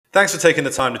Thanks for taking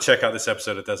the time to check out this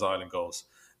episode of Desert Island Goals.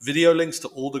 Video links to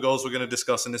all the goals we're going to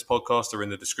discuss in this podcast are in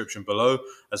the description below,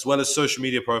 as well as social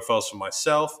media profiles for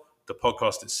myself, the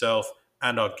podcast itself,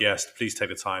 and our guest. Please take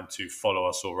the time to follow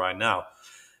us all right now.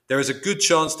 There is a good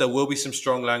chance there will be some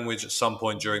strong language at some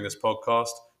point during this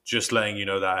podcast, just letting you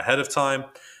know that ahead of time.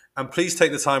 And please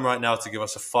take the time right now to give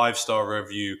us a 5-star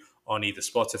review on either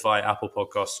Spotify, Apple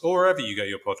Podcasts, or wherever you get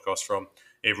your podcasts from.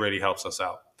 It really helps us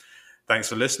out. Thanks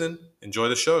for listening. Enjoy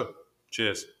the show.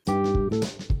 Cheers.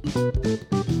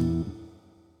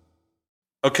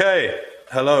 Okay.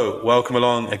 Hello. Welcome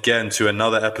along again to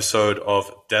another episode of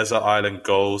Desert Island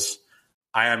Goals.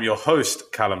 I am your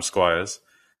host, Callum Squires,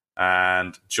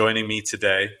 and joining me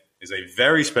today is a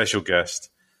very special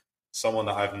guest, someone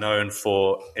that I've known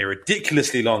for a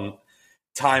ridiculously long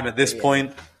time at this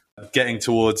point, getting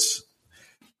towards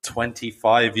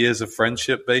 25 years of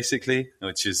friendship, basically,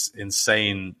 which is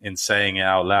insane in saying it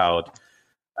out loud.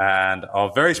 And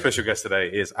our very special guest today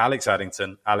is Alex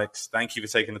Addington. Alex, thank you for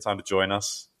taking the time to join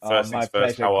us. First things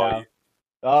first, how are you?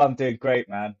 Oh, I'm doing great,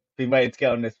 man. Been waiting to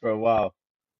get on this for a while.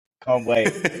 Can't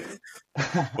wait.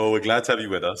 Well, we're glad to have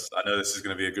you with us. I know this is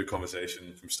going to be a good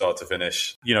conversation from start to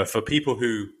finish. You know, for people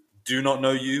who do not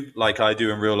know you like I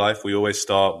do in real life, we always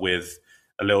start with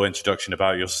a little introduction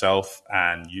about yourself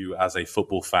and you as a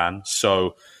football fan.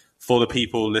 So for the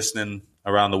people listening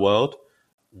around the world,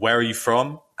 where are you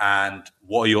from and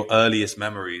what are your earliest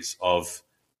memories of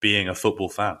being a football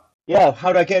fan? Yeah,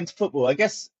 how did I get into football? I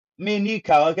guess me and you,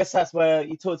 Cal, I guess that's where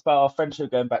you talked about our friendship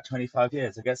going back 25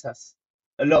 years. I guess that's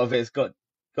a lot of it has got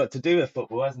to do with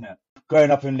football, hasn't it?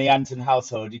 Growing up in the Addington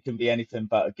household, you can be anything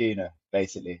but a gooner,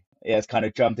 basically. Yeah, it's kind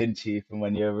of jumped into you from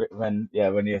when you're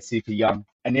super young.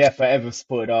 And yeah, forever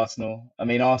supported Arsenal. I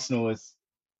mean, Arsenal was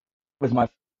with my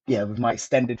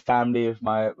extended family, with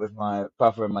my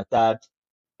brother and my dad.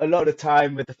 A lot of the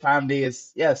time with the family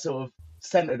is sort of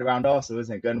centered around Arsenal,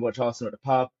 isn't it? Going to watch Arsenal at the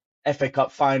pub. FA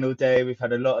Cup final day, we've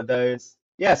had a lot of those.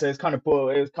 Yeah, so it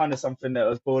was kind of something that I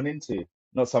was born into,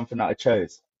 not something that I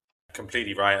chose.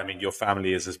 Completely right. I mean, your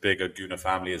family is as big a Gooner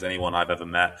family as anyone I've ever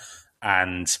met.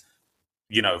 And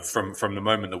you know, from the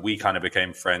moment that we kind of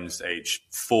became friends, age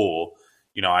 4,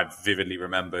 you know, I vividly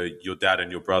remember your dad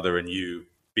and your brother and you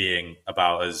being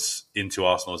about as into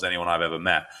Arsenal as anyone I've ever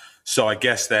met. So I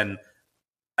guess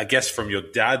from your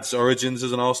dad's origins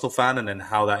as an Arsenal fan and then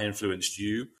how that influenced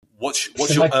you, what's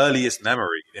your earliest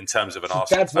memory in terms of an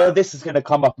Arsenal fan? Well, this is going to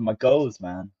come up in my goals,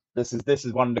 man. This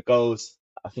is one of the goals.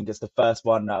 I think it's the first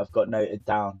one that I've got noted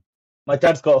down. My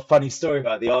dad's got a funny story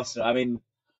about the Arsenal. I mean,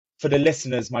 for the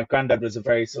listeners, my granddad was a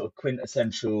very sort of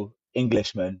quintessential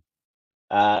Englishman,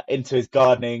 into his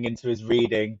gardening, into his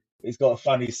reading. He's got a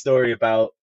funny story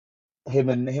about him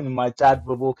and my dad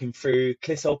were walking through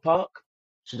Clissold Park,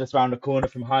 which is just around the corner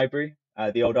from Highbury,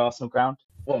 the old Arsenal ground.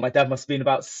 My dad must have been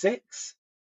about 6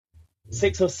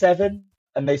 or 7,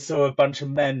 and they saw a bunch of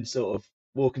men sort of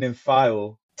walking in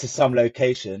file to some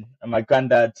location. And my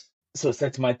granddad sort of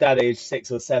said to my dad, age 6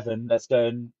 or 7, let's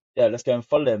go and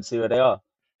follow them, see where they are.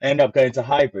 I ended up going to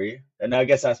Highbury, and I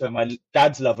guess that's where my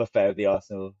dad's love affair with the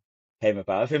Arsenal came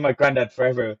about. I think my granddad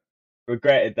forever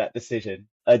regretted that decision.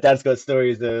 Dad's got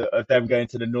stories of them going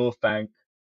to the North Bank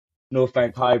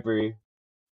Highbury.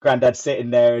 Granddad sitting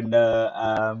there in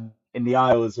the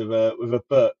aisles with a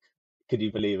book. Could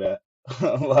you believe it?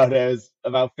 While there was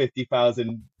about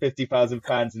 50,000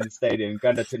 fans in the stadium.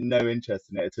 Granddad took no interest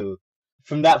in it at all.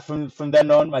 From then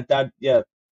on, my dad, I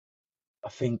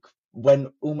think, went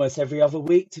almost every other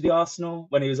week to the Arsenal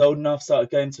when he was old enough, started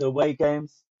going to away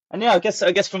games. And I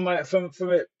guess from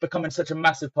it becoming such a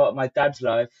massive part of my dad's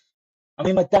life. I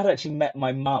mean, my dad actually met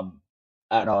my mum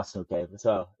at an Arsenal game as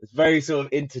well. It's very sort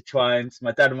of intertwined.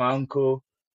 My dad and my uncle,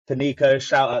 Panico,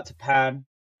 shout out to Pan.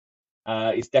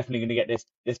 He's definitely going to get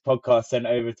this podcast sent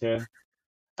over to him.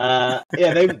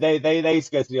 They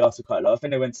used to go to the Arsenal quite a lot. I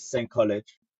think they went to the same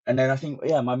college. And then I think,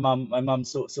 my mum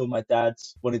saw my dad,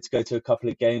 wanted to go to a couple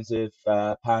of games with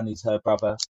Pan, who's her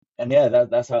brother. And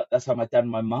that's how my dad and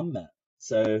my mum met.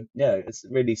 So it's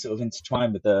really sort of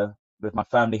intertwined with my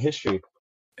family history.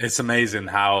 It's amazing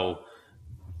how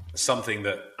something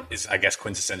that is, I guess,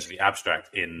 quintessentially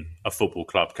abstract in a football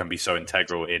club can be so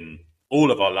integral in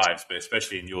all of our lives, but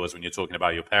especially in yours when you're talking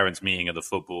about your parents meeting at the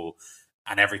football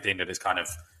and everything that has kind of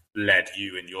led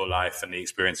you in your life and the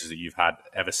experiences that you've had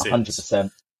ever since.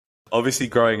 100%. Obviously,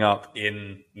 growing up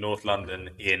in North London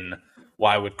in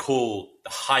what I would call the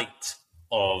height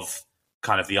of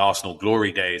kind of the Arsenal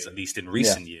glory days, at least in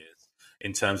recent years,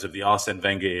 in terms of the Arsene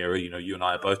Wenger era, you know, you and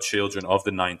I are both children of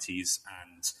the 90s,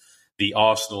 and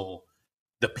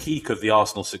the peak of the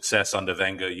Arsenal success under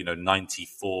Wenger, you know,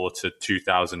 94 to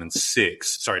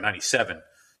 2006, sorry, 97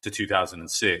 to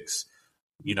 2006,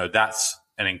 that's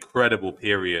an incredible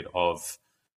period of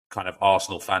kind of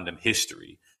Arsenal fandom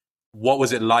history. What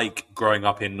was it like growing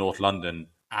up in North London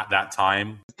at that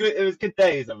time? It was good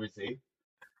days, obviously.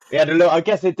 We had a lot. I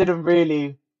guess it didn't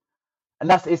really,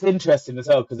 and it's interesting as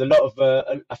well because a lot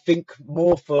of I think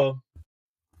more for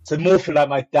like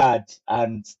my dad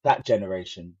and that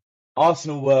generation.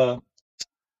 Arsenal were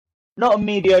not a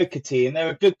mediocre team. They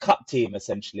were a good cup team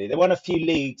essentially. They won a few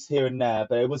leagues here and there,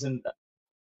 but it wasn't.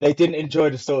 They didn't enjoy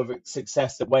the sort of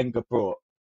success that Wenger brought.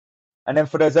 And then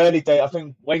for those early days, I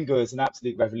think Wenger was an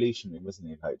absolute revolutionary, wasn't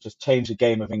he? Like just changed the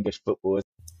game of English football.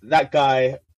 That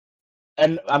guy,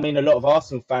 and I mean, a lot of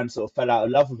Arsenal fans sort of fell out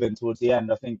of love with him towards the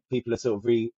end. I think people are sort of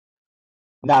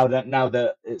now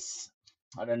that it's,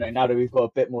 I don't know, now that we've got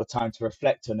a bit more time to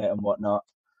reflect on it and whatnot.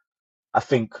 I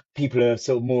think people are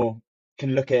sort of more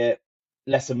can look at it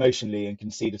less emotionally and can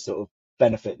see the sort of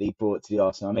benefit that he brought to the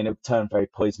Arsenal. I mean, it turned very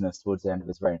poisonous towards the end of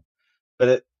his reign.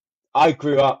 But I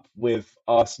grew up with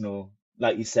Arsenal,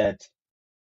 like you said,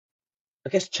 I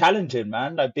guess challenging,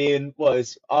 man, like being what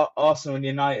is Arsenal and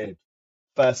United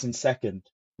first and second,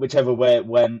 whichever way it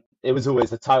went. It was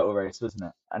always a title race, wasn't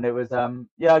it? And it was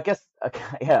yeah, I guess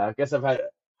I've had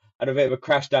a bit of a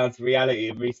crash down to reality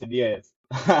in recent years.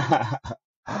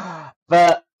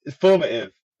 But it's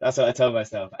formative. That's what I tell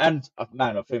myself. And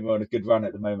man, I think we're on a good run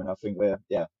at the moment. I think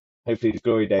hopefully the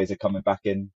glory days are coming back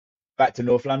to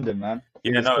North London, man.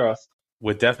 Yeah, Fingers no, crossed.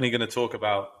 we're definitely going to talk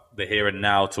about the here and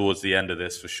now towards the end of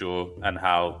this for sure, and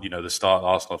how, the start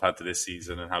Arsenal have had to this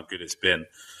season and how good it's been.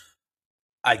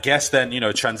 I guess then,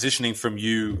 transitioning from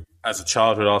you as a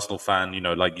childhood Arsenal fan,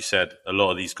 like you said, a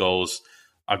lot of these goals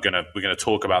we're gonna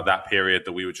talk about that period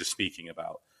that we were just speaking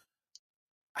about.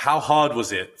 How hard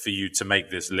was it for you to make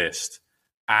this list?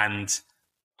 And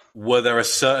were there a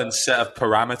certain set of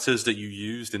parameters that you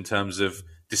used in terms of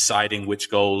deciding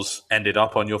which goals ended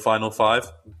up on your final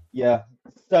five? Yeah.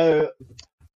 So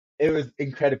it was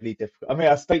incredibly difficult. I mean,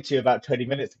 I spoke to you about 20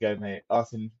 minutes ago, mate,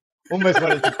 asking almost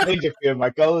wanted to change a few of my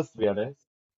goals, to be honest.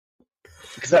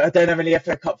 Because I don't have any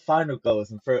FA Cup final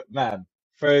goals, and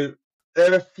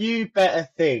there are a few better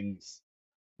things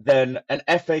than an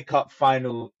FA Cup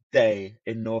final day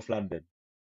in North London.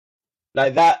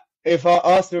 Like that, if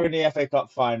Arsenal are in the FA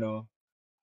Cup final,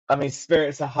 I mean,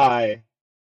 spirits are high.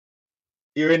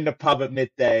 You're in the pub at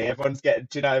midday. Everyone's getting,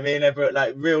 do you know what I mean? Everyone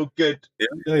like real good,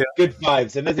 Yeah. good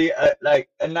vibes. And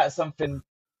and that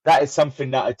is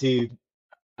something that I do.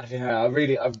 I don't know.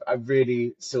 I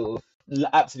really sort of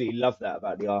absolutely love that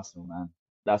about the Arsenal, man.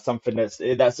 That's something that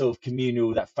sort of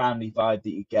communal, that family vibe that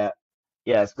you get.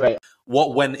 Yeah, it's great.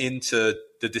 What went into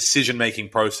the decision-making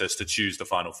process to choose the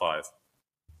final five?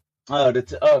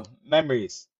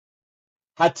 Memories.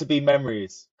 Had to be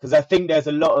memories because I think there's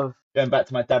a lot of going back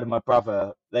to my dad and my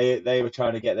brother. They were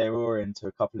trying to get their oar into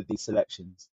a couple of these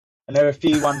selections, and there are a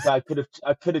few ones that I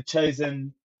could have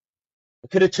chosen. I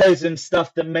could have chosen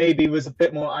stuff that maybe was a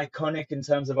bit more iconic in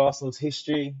terms of Arsenal's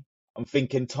history. I'm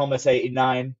thinking Thomas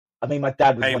 '89. I mean, my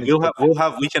dad was Hey, wanting to go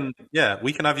back.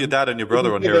 we can have your dad and your We brother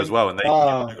can on give here as him. well, and they can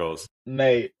give Oh, their goals.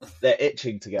 mate, they're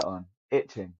itching to get on.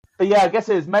 Itching. But yeah, I guess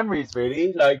it was memories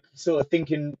really, like sort of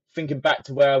thinking back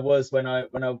to where I was when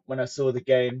I saw the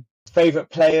game. Favorite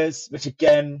players, which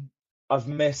again I've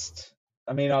missed.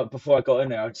 I mean, before I got in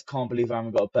there, I just can't believe I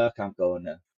haven't got a Bergkamp goal in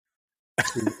there.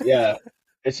 Yeah,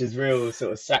 which is real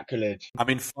sort of sacrilege. I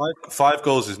mean, five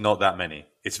goals is not that many.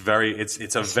 It's a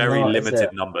It's very not, is it? limited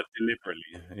number,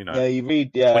 deliberately. Yeah, you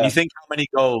read. When you Yeah, think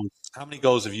how many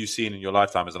goals have you seen in your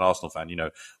lifetime as an Arsenal fan?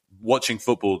 Watching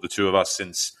football, the two of us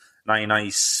since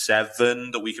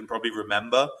 1997 that we can probably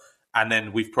remember, and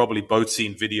then we've probably both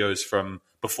seen videos from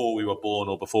before we were born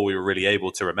or before we were really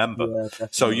able to remember. yeah,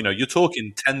 So definitely. you're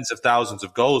talking tens of thousands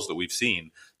of goals that we've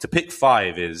seen. To pick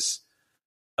five is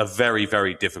a very,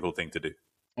 very difficult thing to do.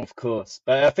 Of course,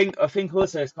 but I think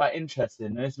also it's quite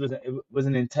interesting. And it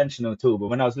wasn't intentional at all. But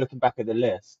when I was looking back at the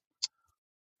list,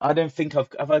 I don't think have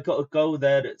I got a goal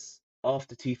there that's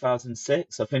after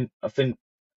 2006. I think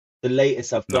the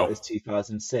latest I've got No, is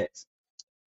 2006,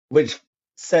 which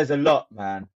says a lot,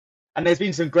 man. And there's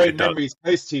been some great it does. memories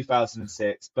post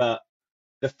 2006, but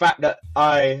the fact that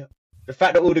the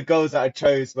fact that all the goals that I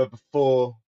chose were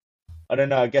before, I don't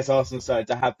know. I guess Arsenal started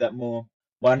to have that more.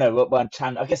 Well, no,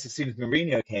 I guess as soon as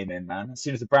Mourinho came in, man, as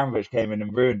soon as Abramovich came in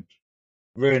and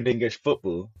ruined English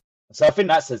football. So I think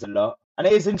that says a lot. And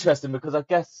it is interesting because I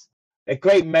guess they're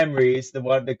great memories,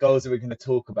 the goals that we're going to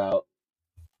talk about.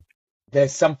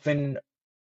 There's something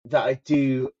that I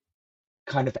do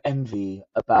kind of envy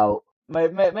about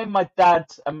maybe my dad,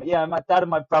 my dad and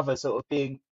my brother sort of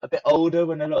being a bit older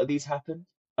when a lot of these happen.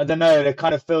 I don't know. It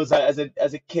kind of feels like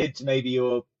as a kid, maybe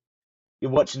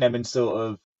you're watching them in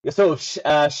you're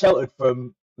sheltered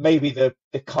from maybe the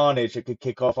carnage that could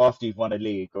kick off after you've won a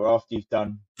league or after you've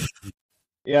done.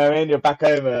 You know what I mean? You're back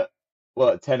home at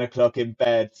what 10 o'clock in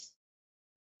bed,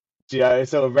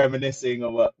 sort of reminiscing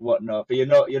or whatnot. But you're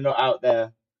not out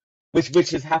there,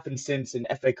 which has happened since in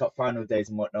FA Cup final days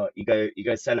and whatnot. You go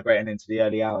celebrating into the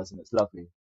early hours and it's lovely.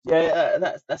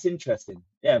 Yeah, that's interesting.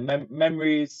 Yeah,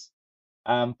 memories,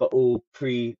 but all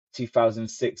pre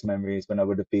 2006 memories when I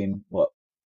would have been what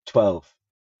 12.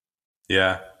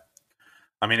 Yeah.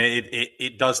 I mean,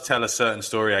 it does tell a certain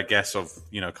story, I guess, of,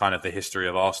 kind of the history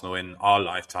of Arsenal in our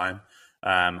lifetime,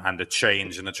 and the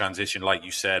change and the transition, like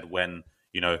you said, when,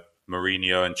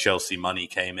 Mourinho and Chelsea money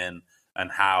came in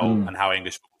and how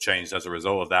English football changed as a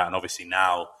result of that. And obviously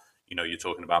now, you're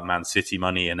talking about Man City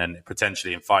money, and then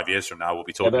potentially in 5 years from now, we'll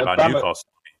be talking about Newcastle.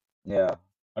 Yeah.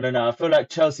 I don't know. I feel like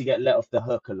Chelsea get let off the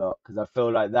hook a lot because I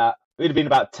feel like that it would have been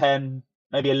about 10,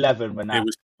 maybe 11 when that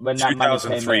money came in.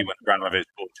 2003 when Abramovich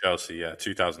bought Chelsea. Yeah,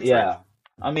 2003. Yeah.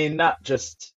 I mean, I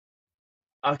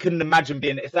couldn't imagine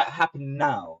if that happened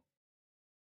now,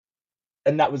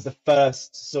 and that was the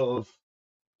first sort of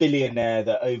billionaire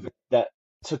that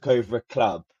took over a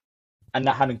club, and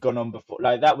that hadn't gone on before.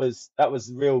 Like that was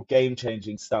real game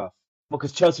changing stuff.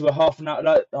 Because Chelsea were half an hour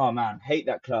like, oh man, hate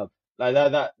that club. Like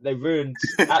that they ruined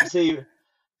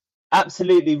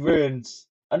absolutely ruined.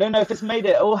 I don't know if it's made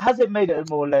it or has it made it a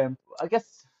more level. I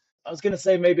guess I was gonna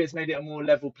say maybe it's made it a more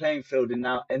level playing field in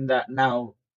that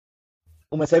now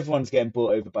almost everyone's getting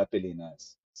bought over by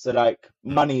billionaires. So like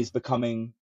money's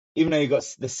becoming, even though you've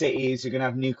got the cities, you're gonna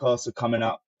have Newcastle coming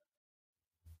up.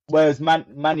 Whereas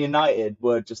Man United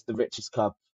were just the richest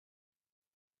club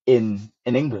in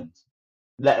England,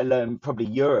 let alone probably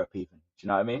Europe even. Do you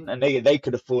know what I mean? And they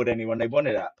could afford anyone they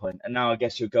wanted at that point. And now I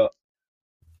guess you've got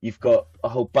a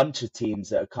whole bunch of teams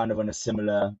that are kind of on have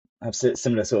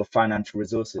similar sort of financial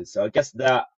resources. So I guess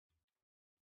there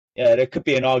could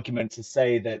be an argument to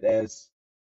say that it's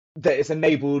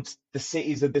enabled the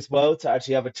cities of this world to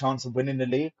actually have a chance of winning the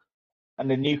league, and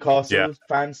the Newcastle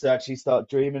fans to actually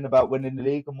start dreaming about winning the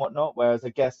league and whatnot. Whereas I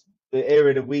guess the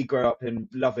era that we grew up in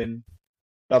loving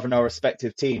our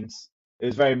respective teams, it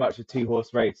was very much a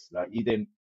two-horse race. Like it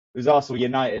was Arsenal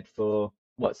United for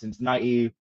since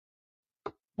 97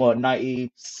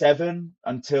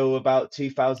 until about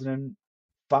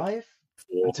 2005,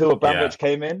 until Abramovich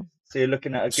came in. So you're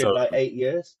looking at a good 8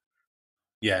 years.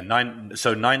 Yeah,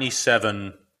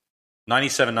 97,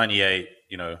 98,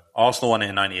 Arsenal won it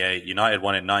in 98, United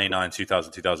won it in 99,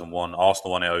 2000, 2001,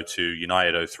 Arsenal won it in 02,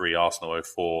 United 03, Arsenal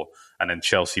 04, and then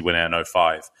Chelsea win it in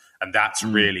 05. And that's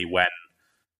really when,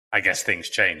 I guess, things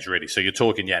change, really. So you're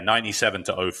talking, 97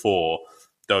 to 04,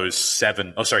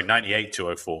 98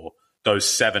 to 04, those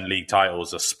 7 league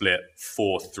titles are split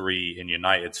 4-3 in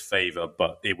United's favour,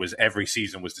 but it was every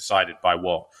season was decided by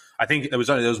what? I think there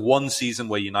was one season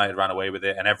where United ran away with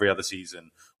it, and every other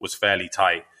season was fairly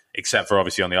tight, except for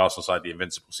obviously on the Arsenal side, the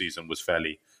invincible season was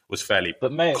fairly.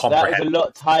 But mate, that is a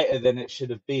lot tighter than it should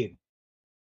have been.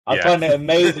 I find it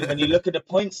amazing when you look at the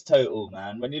points total,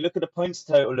 man. When you look at the points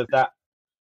total of that,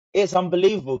 it's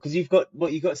unbelievable because you've got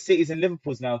cities and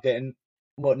Liverpool's now getting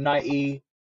 90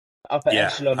 upper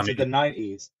echelons of the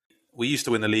 90s. We used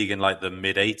to win the league in like the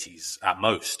mid 80s at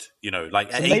most,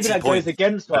 like so maybe that goes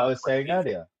against what I was saying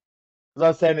earlier. As I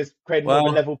was saying, it's creating more of a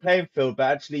level playing field, but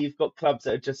actually you've got clubs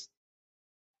that are just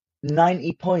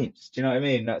 90 points. Do you know what I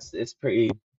mean? It's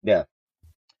pretty, But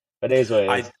it is what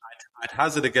it is. I'd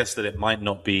hazard a guess that it might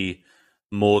not be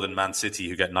more than Man City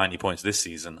who get 90 points this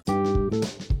season.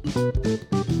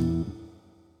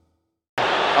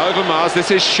 Overmars,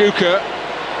 this is Schuker.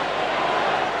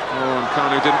 Oh, and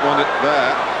Kanu didn't want it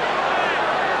there.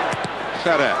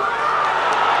 Ferrer.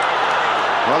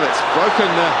 Well, it's broken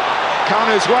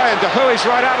Kanu's way, and De Huij's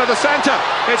right out of the centre.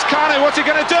 It's Kanu, what's he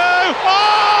going to do?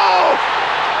 Oh!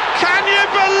 Can you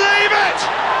believe it?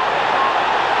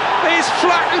 He's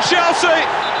flattened Chelsea.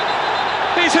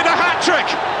 He's hit a hat-trick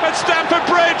at Stamford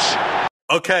Bridge.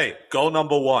 Okay, goal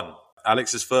number 1.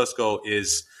 Alex's first goal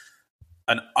is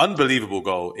an unbelievable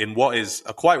goal in what is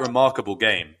a quite remarkable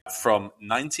game from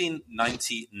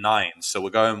 1999. So we're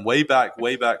going way back.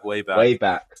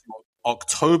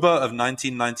 October of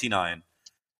 1999.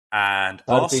 And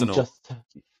Arsenal... Been just,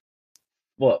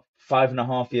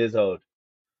 5.5 years old?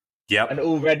 Yep. And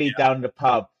already down the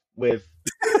pub with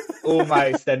all my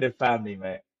extended family,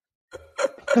 mate.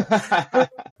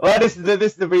 Well, this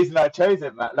is the reason I chose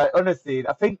it, Matt. Like, honestly,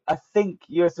 I think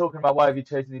you're talking about why have you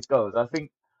chosen these goals. I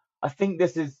think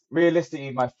this is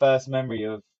realistically my first memory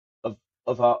of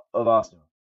Arsenal.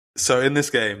 So in this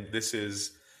game, this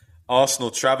is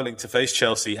Arsenal travelling to face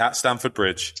Chelsea at Stamford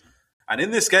Bridge, And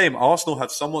in this game, Arsenal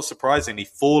have somewhat surprisingly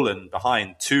fallen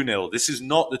behind 2-0. This is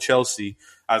not the Chelsea,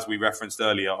 as we referenced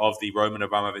earlier, of the Roman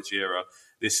Abramovich era.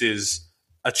 This is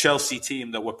a Chelsea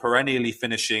team that were perennially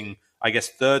finishing, I guess,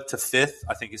 3rd to 5th,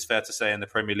 I think it's fair to say, in the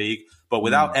Premier League, but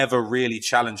without ever really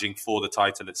challenging for the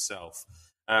title itself.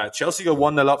 Chelsea go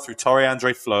 1-0 up through Torre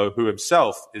Andre Flo, who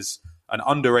himself is an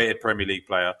underrated Premier League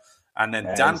player. And then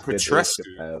Dan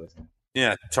Petrescu.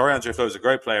 Torre Andre Flo is a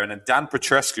great player. And then Dan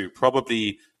Petrescu,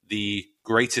 probably the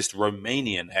greatest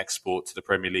Romanian export to the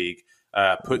Premier League,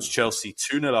 puts Chelsea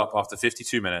 2-0 up after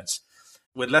 52 minutes.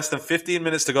 With less than 15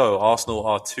 minutes to go, Arsenal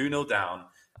are 2-0 down.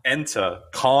 Enter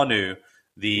Kanu,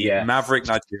 the maverick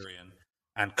Nigerian.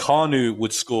 And Kanu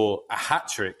would score a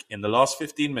hat-trick in the last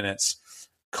 15 minutes,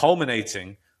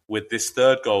 culminating with this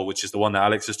third goal, which is the one that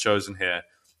Alex has chosen here.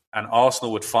 And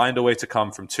Arsenal would find a way to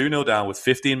come from 2-0 down with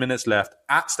 15 minutes left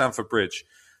at Stamford Bridge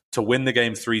to win the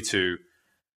game 3-2.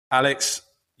 Alex,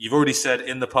 you've already said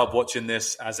in the pub watching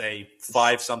this as a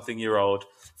 5-something-year-old.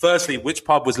 Firstly, which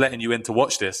pub was letting you in to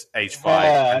watch this, age 5?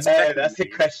 Yeah, no, that's the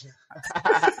question.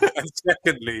 And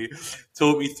secondly,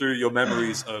 talk me through your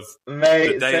memories of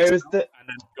Mate, the day and then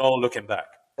goal looking back.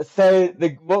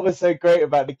 What was so great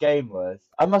about the game was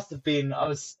I was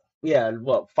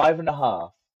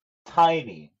 5.5,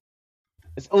 tiny.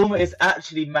 It's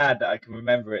actually mad that I can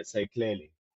remember it so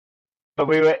clearly. But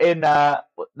we were in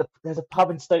there's a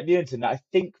pub in Stoke Newington that I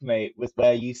think, mate, was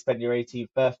where you spent your 18th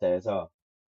birthday as well.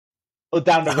 Or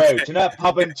down the road. Do you know that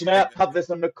pub that's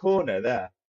on the corner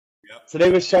there? Yep. So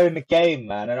they were showing the game,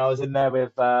 man, and I was in there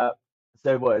with my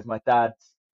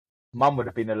dad's mum would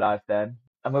have been alive then.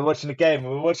 And we're watching the game, and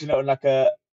we're watching it on like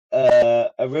a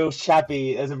real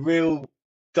shabby, there's a real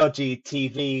dodgy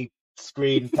TV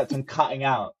screen kept on cutting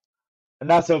out. And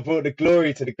that's what brought the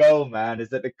glory to the goal, man, is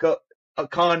that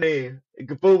Carney,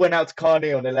 the ball went out to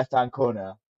Carney on the left hand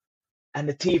corner. And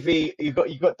the TV, you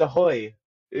got De Hoy,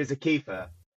 who's a keeper.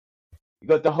 You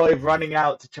got De Hoy running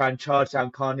out to try and charge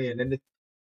down Carney, and then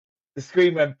the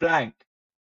screen went blank.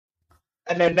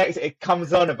 And then next it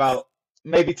comes on about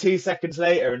maybe 2 seconds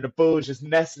later, and the ball's just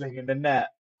nestling in the net.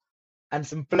 And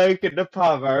some bloke in the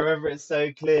pub, I remember it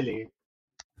so clearly,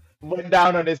 went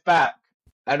down on his back,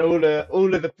 and all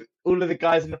of the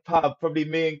guys in the pub, probably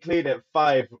me included, at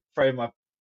 5, throwing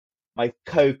my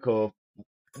Coke or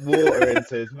water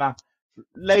into his mouth,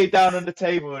 lay down on the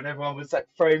table, and everyone was like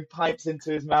throwing pipes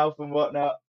into his mouth and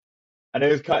whatnot. And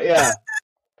it was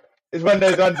it's one of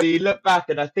those ones that you look back,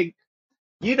 and I think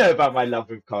you know about my love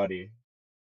with Carney.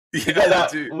 Yeah, I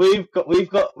do. We've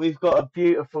got a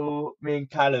beautiful, me and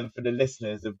Callum, for the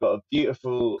listeners, have got a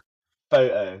beautiful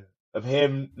photo of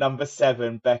him, number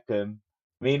 7, Beckham,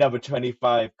 me, number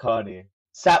 25, Carney,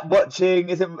 sat watching.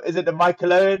 Is it the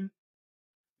Michael Owen?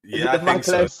 Yeah, I think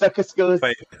Michael Owen so. Soccer Schools?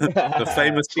 The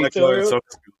famous Michael Owen Soccer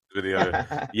Schools video.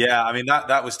 Yeah, I mean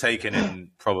that was taken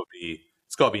in probably,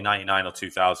 it's got to be 99 or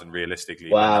 2000 realistically.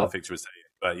 Wow. When that picture was taken.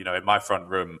 But in my front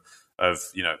room of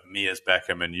me as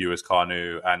Beckham and you as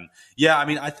Kanu, and yeah, I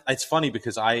mean it's funny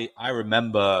because I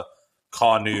remember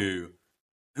Kanu,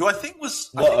 who I think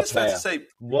was fair to say,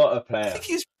 what a player. I think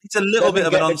he's a little bit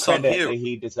of an unsung hero.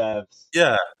 He deserves.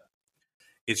 Yeah,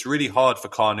 it's really hard for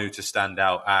Kanu to stand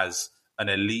out as an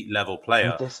elite level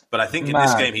player, but I think in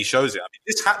this game he shows it. I mean,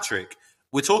 this hat trick.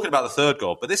 We're talking about the third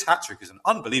goal, but this hat trick is an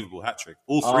unbelievable hat trick.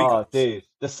 All 3 goals. Dude,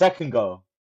 the second goal.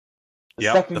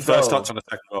 The first touch on the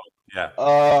second goal. Yeah.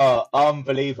 Oh,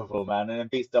 unbelievable, man! And then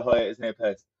beats De Hoy at his near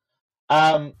post.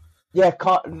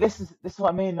 This is what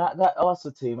I mean. That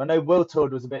Arsenal team. I know Will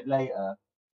Todd was a bit later,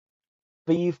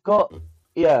 but you've got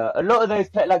a lot of those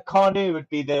players. Like Kanu would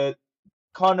be the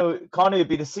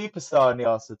superstar in the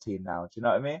Arsenal team now. Do you know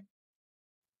what I mean?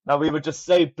 Now we were just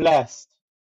so blessed,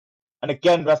 and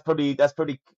again, that's probably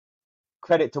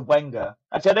credit to Wenger.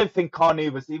 Actually, I don't think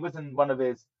Kanu wasn't one of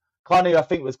his. Kanu, I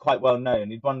think, was quite well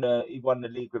known. He won the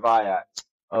league with Ajax,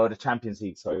 or the Champions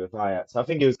League, sorry, with Ajax. So I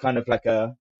think he was kind of like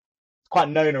quite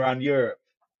known around Europe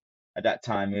at that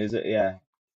time.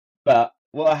 But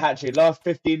what a hat trick! Last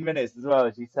 15 minutes as well,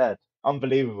 as you said,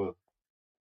 unbelievable.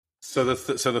 So the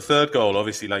third goal,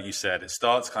 obviously, like you said, it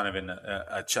starts kind of in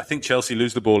I think Chelsea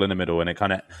lose the ball in the middle, and it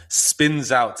kind of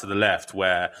spins out to the left,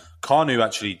 where Kanu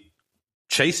actually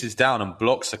chases down and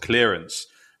blocks a clearance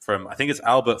from, I think it's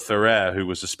Albert Ferrer, who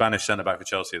was the Spanish centre-back for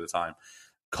Chelsea at the time.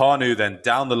 Kanu then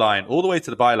down the line, all the way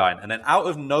to the byline, and then out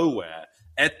of nowhere,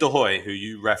 Ed De Hoy, who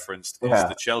you referenced, is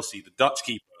the Dutch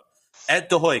keeper. Ed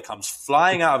De Hoy comes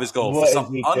flying out of his goal for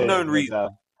some unknown reason.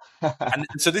 And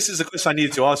so this is a question I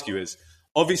needed to ask you is,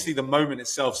 obviously the moment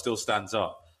itself still stands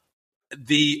up.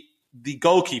 The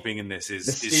goalkeeping in this is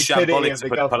shambolic, to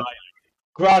put it politely.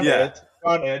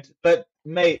 Granted, but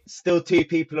mate, still two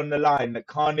people on the line that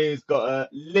Kanu's got to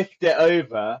lift it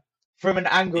over from an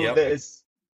angle that is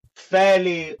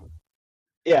fairly,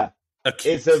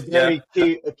 it's a very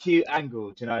acute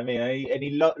angle. Do you know what I mean? And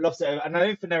he lofts it over. And I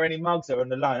don't think there are any mugs that are on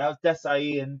the line. That was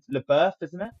Desai and Leboeuf,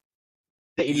 isn't it?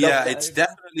 It's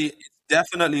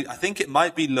definitely. I think it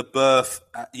might be Leboeuf.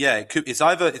 It's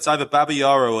either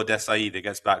Babayaro or Desai that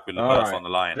gets back with Leboeuf on the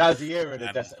line. That was a year of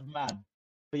Desai, man.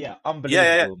 But yeah,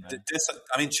 unbelievable. Man.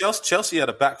 I mean, Chelsea had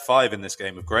a back five in this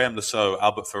game of Graham Lasso,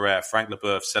 Albert Ferrer, Frank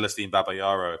Leboeuf, Celestine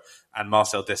Babayaro, and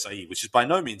Marcel Desai, which is by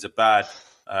no means a bad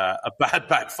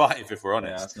back five, if we're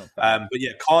honest. Yeah, that's not bad. But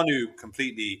yeah, Kanu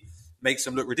completely makes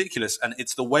him look ridiculous, and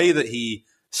it's the way that he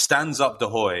stands up De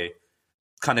Hoy,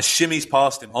 kind of shimmies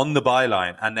past him on the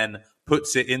byline, and then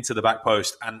puts it into the back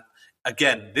post. And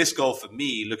again, this goal for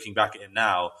me, looking back at it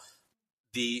now,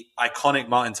 the iconic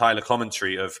Martin Tyler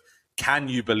commentary of "Can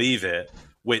you believe it?"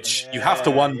 Which you have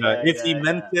to wonder if he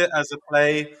meant it as a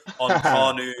play on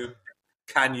Kanu.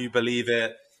 Can you believe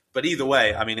it? But either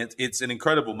way, I mean, it's an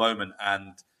incredible moment,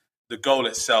 and the goal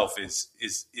itself is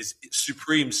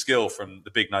supreme skill from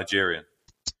the big Nigerian.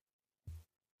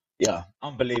 Yeah,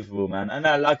 unbelievable, man. And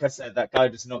like I said, that guy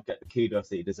does not get the kudos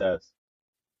that he deserves.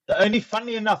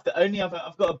 Funny enough,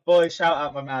 I've got a boy, shout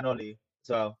out my man Ollie as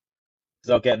well,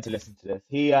 because I'll get him to listen to this.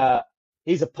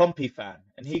 He's a Pompey fan,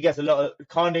 and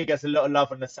Kanu gets a lot of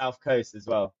love on the South Coast as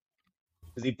well,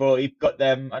 because he got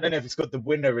them. I don't know if he scored the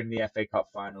winner in the FA Cup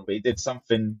final, but he did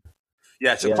something.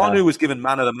 Yeah, so Kanu was given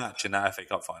man of the match in that FA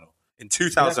Cup final in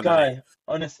 2008. That guy,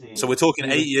 honestly. So we're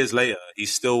talking 8 years later,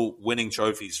 he's still winning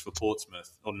trophies for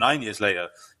Portsmouth, or 9 years later,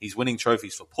 he's winning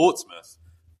trophies for Portsmouth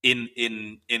in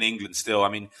England still. I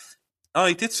mean,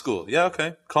 he did score. Yeah,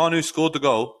 okay. Kanu scored the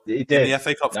goal in the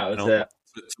FA Cup final to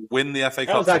win the FA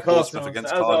Cup for Portsmouth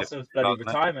against Cardiff. That was Arsenal's bloody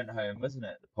retirement home, wasn't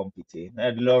it? The Pompey team. They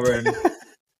had Lauren,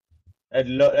 they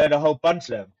had a whole bunch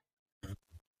of them.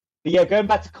 But yeah, going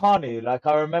back to Kanu, like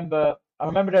I remember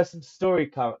there's some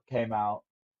story came out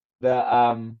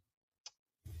that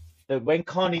that when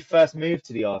Kanu first moved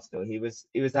to the Arsenal, he was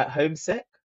at homesick,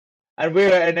 and we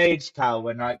were at an age, Cal,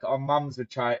 when like our mums would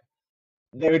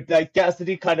they would like get us to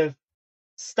do kind of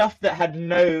stuff that had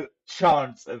no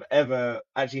chance of ever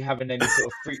actually having any sort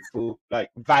of fruitful like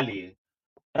value.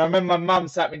 And I remember my mum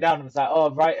sat me down and was like,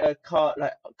 "Oh, write a card,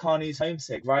 like Kanu's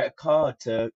homesick. Write a card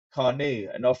to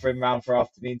Kanu and offer him round for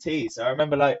afternoon tea." So I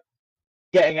remember like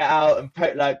getting it out and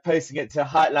posting it to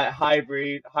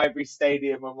Highbury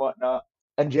Stadium and whatnot.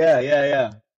 And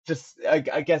yeah. Just I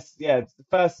guess it's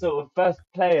the first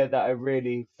player that I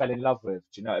really fell in love with.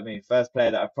 Do you know what I mean? First player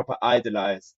that I proper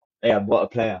idolized. Yeah, what a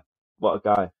player, what a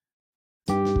guy.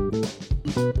 It's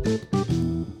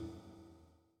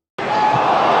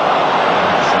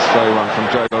a slow one from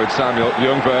Joe Lloyd Samuel.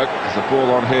 Ljungberg, there's a ball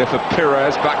on here for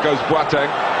Pires. Back goes Boateng.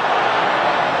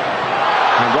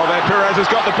 And Robert Pires has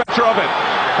got the better of him.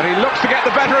 And he looks to get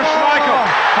the better of Schmeichel.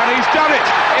 And he's done it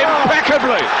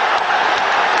impeccably.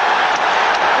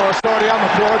 Oh, sorry, I'm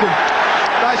applauding.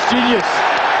 That's genius.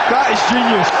 That is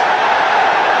genius.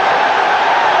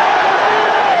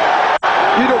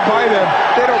 You don't buy them.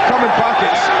 They don't come in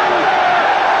packets.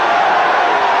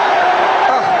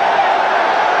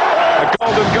 A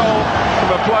golden goal from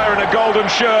a player in a golden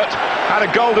shirt and a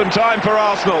golden time for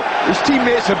Arsenal. His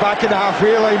teammates are back in the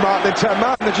halfway line, Martin.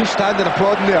 They're just standing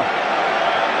applauding there.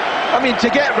 I mean, to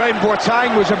get round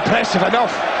Boateng was impressive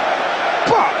enough.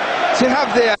 But to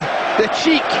have the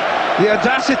cheek, the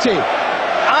audacity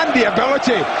and the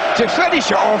ability to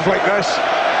finish it off like this,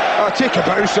 I'll take a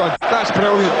bow, son. That's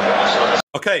brilliant.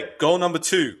 Okay, goal number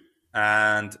 2.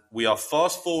 And we are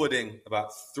fast forwarding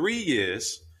about 3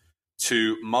 years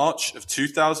to March of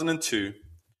 2002.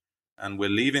 And we're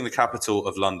leaving the capital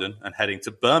of London and heading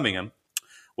to Birmingham,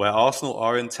 where Arsenal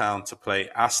are in town to play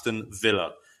Aston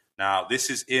Villa. Now, this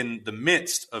is in the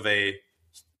midst of a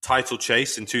title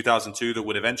chase in 2002 that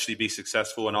would eventually be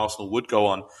successful, and Arsenal would go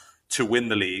on to win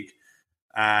the league.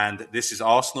 And this is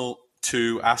Arsenal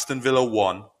 2, Aston Villa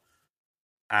 1.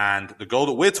 And the goal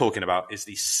that we're talking about is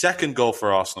the second goal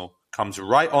for Arsenal, comes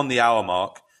right on the hour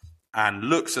mark and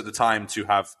looks at the time to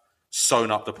have sewn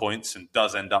up the points and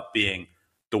does end up being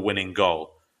the winning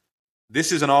goal.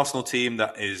 This is an Arsenal team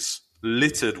that is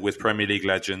littered with Premier League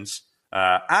legends.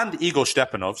 And Igor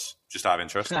Stepanovs, just out of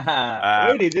interest.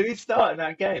 Really? Did he start in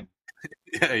that game?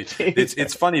 Yeah,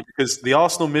 it's funny because the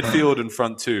Arsenal midfield and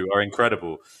front two are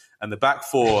incredible. And the back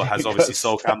four has obviously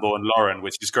Sol Campbell and Lauren,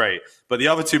 which is great. But the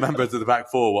other two members of the back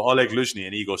four were Oleg Luzhny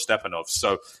and Igor Stepanovs.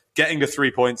 So getting the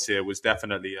 3 points here was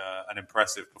definitely an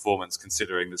impressive performance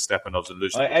considering that Stepanovs and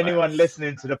Luzhny. Anyone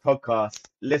listening to the podcast,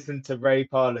 listen to Ray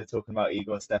Parlour talking about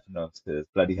Igor Stepanovs because it's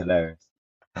bloody hilarious.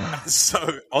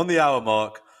 So on the hour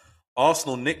mark,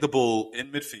 Arsenal nick the ball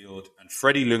in midfield, and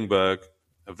Freddie Ljungberg,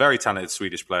 a very talented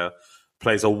Swedish player,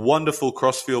 plays a wonderful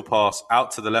crossfield pass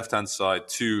out to the left-hand side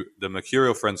to the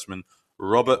mercurial Frenchman,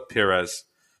 Robert Pires.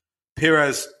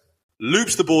 Pires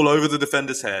loops the ball over the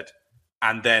defender's head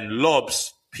and then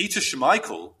lobs Peter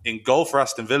Schmeichel in goal for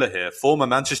Aston Villa here, former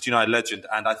Manchester United legend,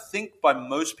 and I think by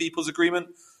most people's agreement,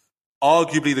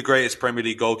 arguably the greatest Premier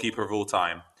League goalkeeper of all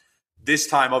time. This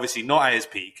time, obviously, not at his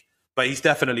peak, but he's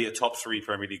definitely a top 3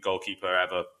 Premier League goalkeeper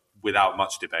ever, without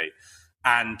much debate.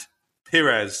 And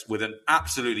Pires, with an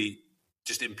absolutely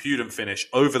just impudent finish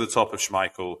over the top of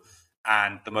Schmeichel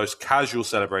and the most casual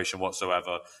celebration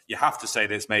whatsoever, you have to say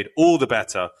that it's made all the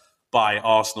better by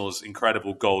Arsenal's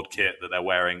incredible gold kit that they're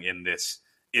wearing in this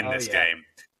game.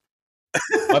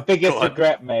 My biggest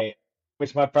regret, mate,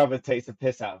 which my brother takes a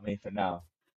piss out of me for now,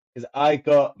 is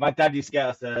my dad used to get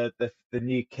us the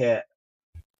new kit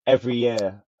every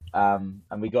year, and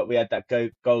we had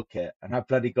that gold kit, and I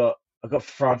got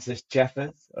Francis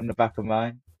Jeffers on the back of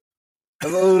mine.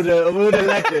 Of all the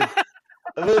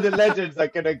legends I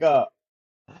could have got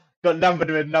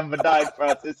numbered with number 9,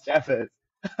 Francis Jeffers.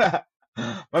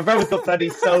 My brother got bloody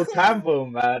Sol Campbell,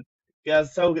 man. Yeah,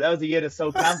 that was the year that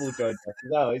Sol Campbell joined us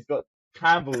as well. He's got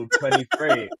Campbell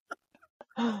 23.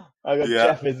 I got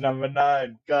Jeffers number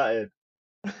 9. Got it.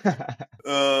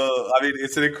 I mean,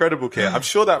 it's an incredible kit. I'm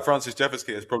sure that Francis Jeffers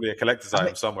kit is probably a collector's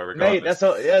item somewhere. Regardless,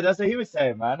 mate, that's what he was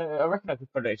saying, man. I reckon I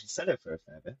could probably actually sell it for a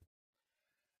fair bit.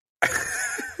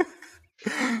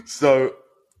 So,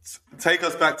 take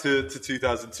us back to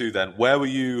 2002. Then, where were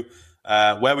you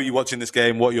watching this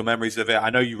game? What are your memories of it?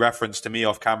 I know you referenced to me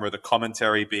off camera the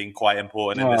commentary being quite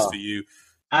important in this for you.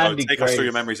 Take us through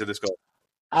your memories of this goal.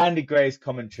 Andy Gray's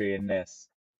commentary in this,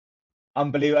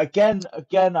 unbelievable. Again,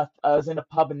 I was in a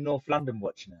pub in North London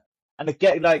watching it, and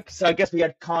again, so I guess we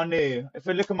had Carnu. If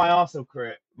we look at my Arsenal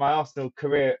career,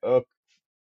 or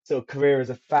sort of career as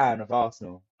a fan of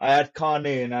Arsenal, I had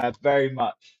Carnu, and I had very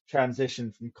much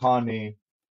transitioned from Carnu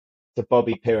to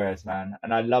Bobby Pires, man,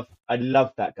 and I loved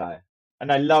that guy, and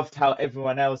I loved how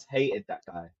everyone else hated that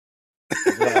guy.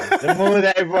 As well. The more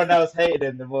that everyone else hated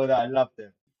him, the more that I loved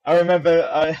him. I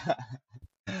remember,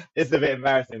 it's a bit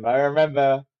embarrassing, but I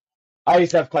remember I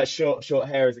used to have quite short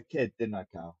hair as a kid, didn't I,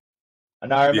 Cal?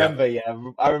 And I remember,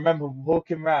 I remember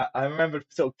walking around. I remember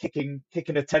sort of kicking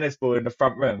a tennis ball in the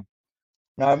front room.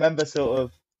 And I remember sort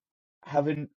of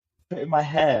putting my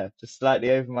hair just slightly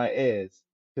over my ears,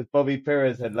 because Bobby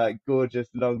Pires had like gorgeous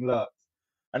long locks.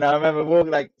 And I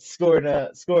remember scoring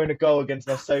a goal against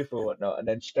my sofa or whatnot, and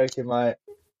then stroking my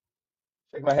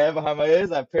hair behind my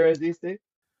ears like Pires used to.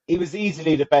 He was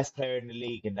easily the best player in the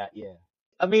league in that year.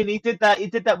 I mean, he did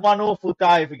that one awful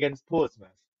dive against Portsmouth.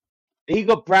 He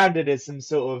got branded as some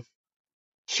sort of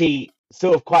cheat,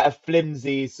 sort of quite a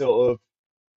flimsy, sort of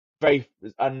very,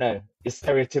 I don't know, a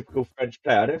stereotypical French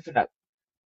player. I don't think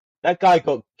that guy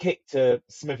got kicked to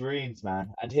smithereens,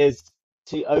 man. And his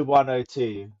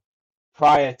 0102,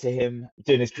 prior to him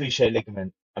doing his cruciate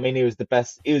ligament, I mean, he was the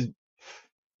best. He was,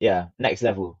 next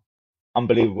level,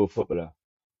 unbelievable footballer.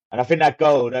 And I think that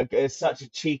goal is such a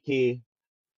cheeky.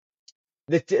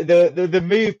 The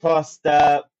move past,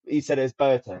 he said it was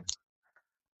Boateng.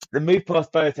 The move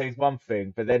past Boateng is one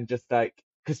thing, but then just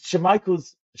because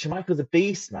Schmeichel's a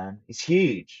beast, man. He's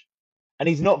huge, and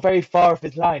he's not very far off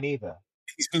his line either.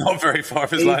 He's not very far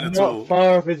off his line at all. Not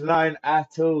far off his line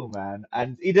at all, man.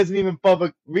 And he doesn't even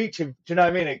bother reaching. Do you know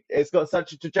what I mean? It's got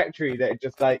such a trajectory that it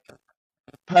just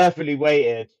perfectly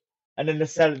weighted, and then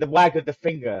the wag of the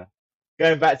finger,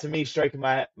 going back to me stroking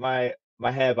my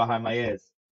hair behind my ears.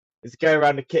 It's go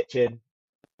around the kitchen,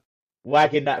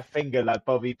 wagging that finger like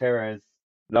Bobby Pires,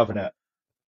 loving it.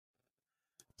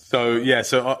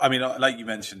 So I mean, like you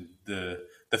mentioned, the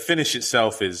finish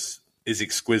itself is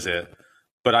exquisite,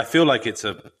 but I feel like it's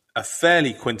a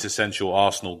fairly quintessential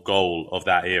Arsenal goal of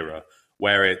that era,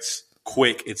 where it's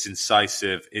quick, it's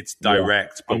incisive, it's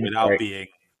direct, but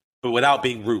without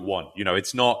being route one. You know,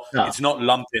 it's not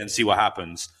lump it and see what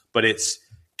happens, but it's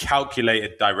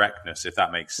calculated directness, if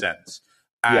that makes sense.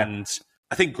 And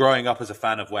I think growing up as a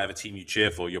fan of whatever team you cheer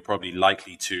for, you're probably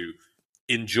likely to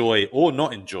enjoy or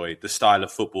not enjoy the style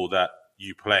of football that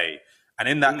you play. And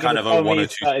in that kind of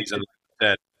 0102 season,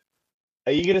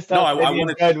 are you going to start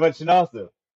going watching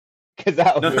Arsenal? Because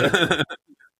that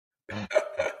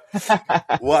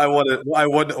what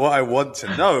I want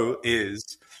to know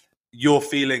is your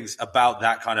feelings about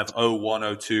that kind of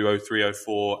 01, 02, 03,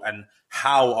 04, and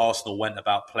how Arsenal went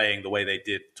about playing the way they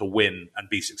did to win and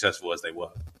be successful as they were.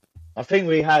 I think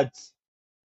we had,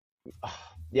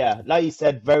 like you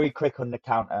said, very quick on the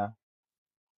counter.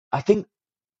 I think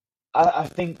I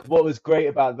think what was great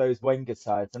about those Wenger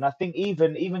sides, and I think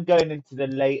even going into the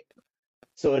late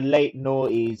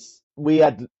noughties, we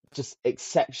had just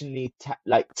exceptionally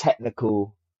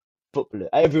technical footballers.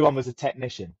 Everyone was a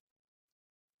technician.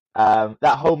 That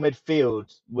whole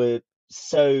midfield were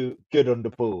so good on the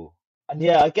ball. And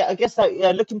yeah, I guess like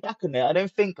yeah, looking back on it, I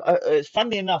don't think it's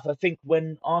funny enough. I think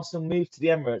when Arsenal moved to the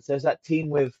Emirates, there was that team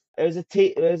with there was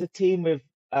a team with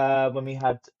when we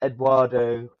had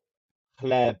Eduardo,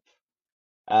 Hleb,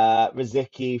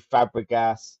 Rosicky,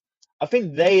 Fabregas. I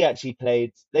think they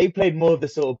played more of the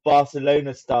sort of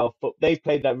Barcelona style foot. They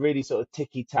played that really sort of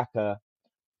tiki taka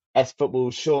s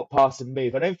football, short pass and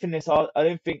move. I don't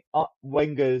think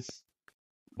Wenger's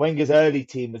early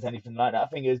team was anything like that. I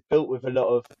think it was built with a lot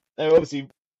of. They obviously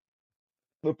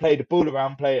would play the ball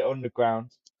around, play it on the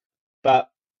ground, but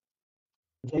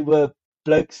they were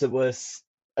blokes that were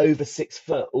over 6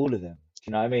 foot, all of them. Do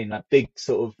you know what I mean? Like big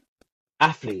sort of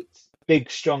athletes, big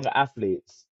stronger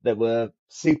athletes that were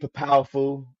super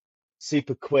powerful,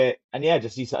 super quick, and yeah,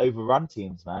 just used to overrun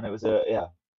teams. Man, it was the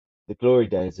glory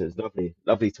days. It was lovely,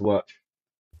 lovely to watch.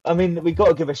 I mean, we got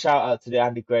to give a shout out to the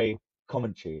Andy Gray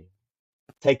commentary.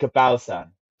 Take a bow,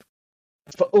 son.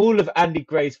 For all of Andy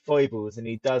Gray's foibles, and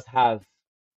he does have.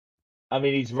 I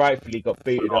mean, he's rightfully got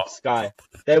booted off Sky.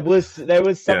 There was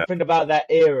something about that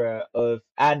era of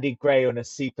Andy Gray on a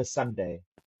Super Sunday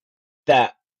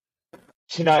that,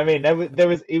 you know what I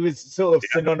mean? He was sort of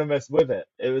synonymous with it.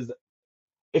 It was,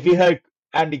 if you heard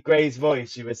Andy Gray's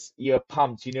voice, you were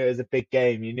pumped. You knew it was a big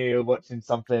game. You knew you were watching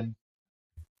something.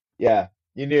 Yeah,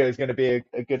 you knew it was going to be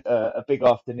a big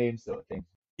afternoon sort of thing.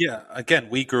 Yeah, again,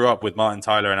 we grew up with Martin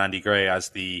Tyler and Andy Gray as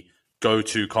the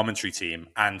go-to commentary team,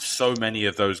 and so many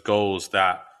of those goals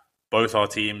that both our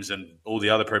teams and all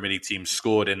the other Premier League teams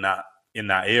scored in that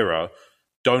era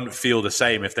don't feel the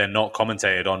same if they're not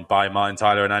commentated on by Martin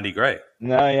Tyler and Andy Gray.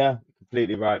 No, yeah,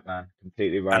 completely right, man,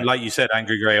 completely right. And like you said,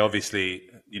 Andy Gray obviously,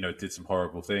 did some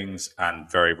horrible things, and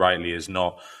very rightly is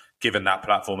not given that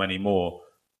platform anymore.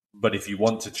 But if you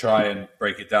want to try and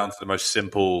break it down to the most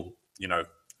simple,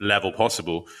 level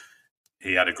possible,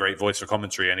 he had a great voice for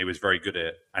commentary and he was very good at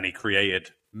it. And he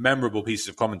created memorable pieces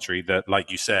of commentary that,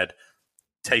 like you said,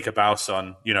 take a bow,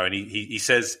 son. And he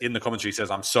says in the commentary, he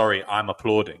says, "I'm sorry, I'm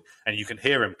applauding." And you can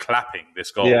hear him clapping this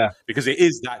goal because it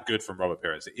is that good from Robert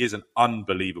Pires. It is an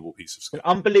unbelievable piece of skill.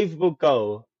 An unbelievable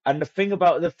goal. And the thing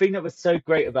that was so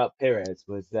great about Pires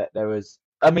was that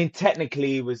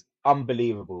technically he was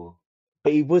unbelievable,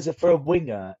 but for a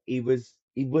winger, he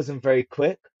wasn't very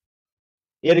quick.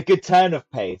 He had a good turn of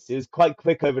pace. He was quite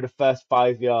quick over the first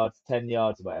 5 yards, 10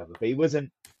 yards, or whatever. But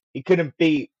he couldn't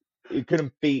beat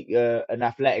an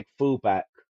athletic fullback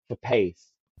for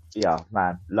pace. Yeah,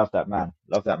 man, love that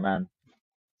man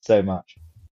so much.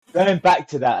 Going back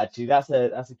to that, actually, that's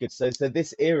a good. So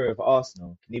this era of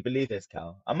Arsenal, can you believe this,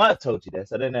 Cal? I might have told you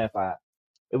this. I don't know if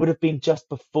it would have been just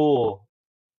before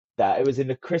that. It was in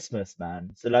the Christmas,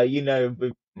 man. So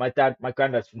with my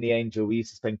granddad's from the Angel. We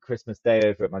used to spend Christmas Day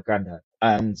over at my granddad,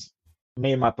 and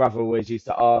me and my brother always used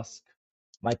to ask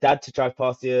my dad to drive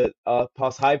past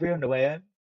past Highbury on the way home,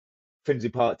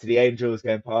 Finsbury Park to the Angels,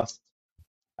 going past.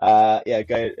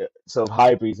 Go sort of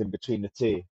Highbury's in between the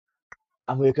two,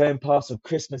 and we were going past on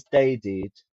Christmas Day,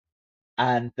 dude.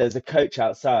 And there's a coach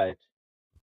outside,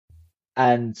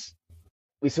 and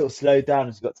we sort of slowed down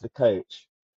as we got to the coach.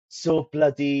 Saw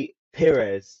bloody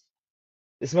Pires.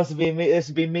 This must have been me. This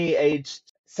would be me,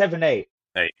 aged 7, 8.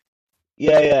 8.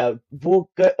 Yeah.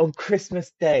 On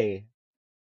Christmas Day,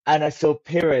 and I saw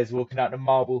Pires walking out the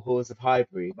marble halls of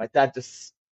Highbury. My dad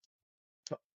just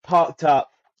parked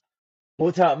up,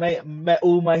 walked out, met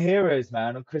all my heroes,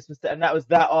 man, on Christmas Day, and that was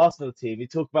that Arsenal team. You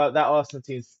talk about that Arsenal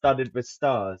team studded with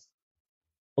stars.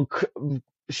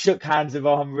 Shook hands with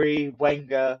Henry,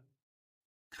 Wenger,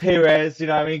 Pires, you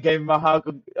know what I mean? Gave him a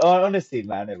hug. Honestly,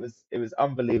 man, it was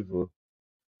unbelievable.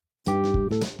 Win.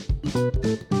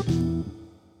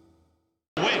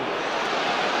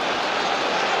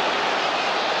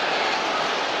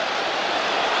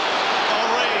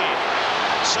 Henry,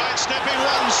 sidestepping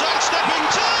one, sidestepping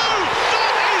two.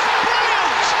 That is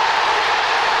brilliant.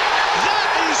 That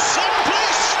is simply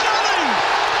stunning.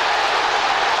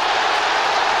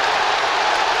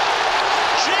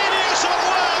 Genius at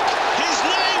work. His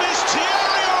name is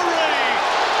Thierry Henry.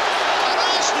 And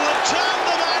Arsenal have turned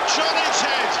the match on its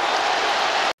head.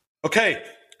 Okay,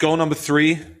 goal number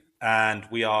 3, and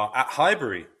we are at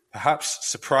Highbury, perhaps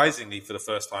surprisingly for the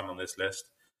first time on this list,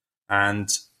 and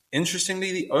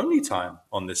interestingly the only time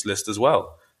on this list as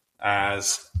well,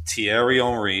 as Thierry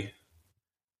Henry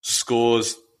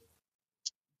scores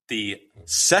the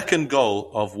second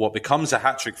goal of what becomes a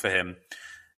hat-trick for him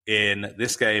in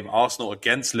this game, Arsenal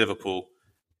against Liverpool,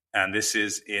 and this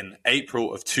is in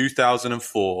April of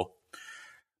 2004.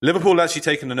 Liverpool had actually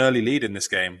taken an early lead in this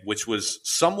game, which was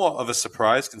somewhat of a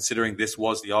surprise considering this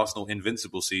was the Arsenal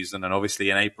invincible season. And obviously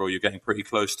in April, you're getting pretty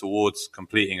close towards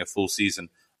completing a full season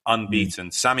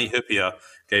unbeaten. Sami Hyypiä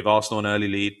gave Arsenal an early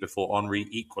lead before Henry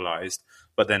equalised.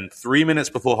 But then 3 minutes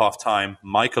before half-time,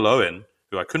 Michael Owen,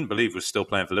 who I couldn't believe was still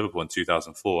playing for Liverpool in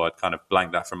 2004, I'd kind of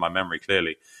blanked that from my memory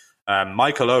clearly.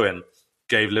 Michael Owen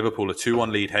gave Liverpool a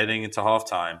 2-1 lead heading into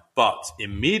half-time. But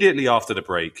immediately after the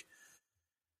break,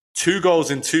 2 goals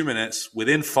in 2 minutes,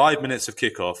 within 5 minutes of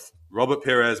kickoff, Robert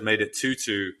Pires made it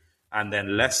 2-2, and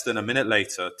then less than a minute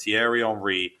later, Thierry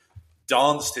Henry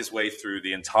danced his way through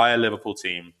the entire Liverpool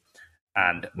team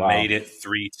and made it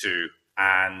 3-2.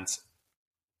 And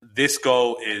this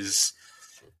goal is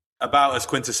about as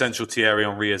quintessential Thierry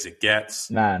Henry as it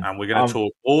gets. Man, and we're going to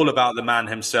talk all about the man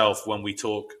himself when we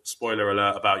talk, spoiler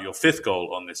alert, about your 5th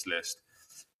goal on this list.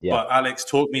 Yeah. But Alex,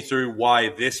 talk me through why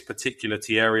this particular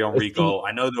Thierry Henry goal.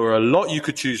 I know there were a lot you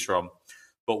could choose from,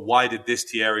 but why did this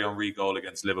Thierry Henry goal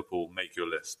against Liverpool make your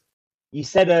list? You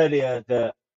said earlier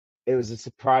that it was a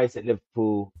surprise that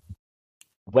Liverpool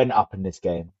went up in this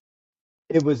game.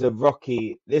 It was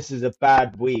this is a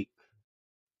bad week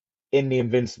in the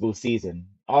invincible season.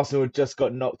 Arsenal just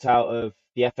got knocked out of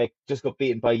the FA, just got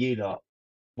beaten by you lot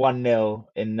 1-0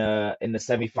 in the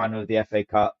semi-final of the FA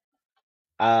Cup.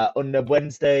 On the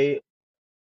Wednesday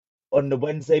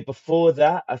before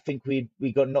that, I think we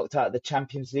got knocked out of the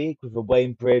Champions League with a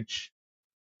Wayne Bridge.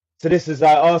 So this is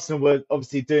like Arsenal were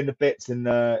obviously doing the bits in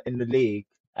the league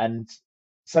and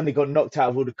suddenly got knocked out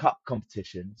of all the cup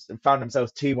competitions and found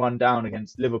themselves 2-1 down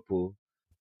against Liverpool.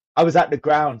 I was at the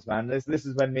grounds, man. This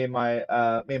is when me and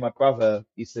my brother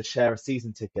used to share a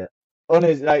season ticket.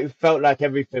 Honestly, it felt like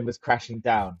everything was crashing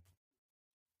down.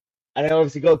 And I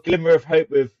obviously got a glimmer of hope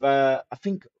with, I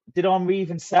think, did Henry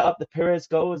even set up the Pires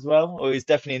goal as well? Or he's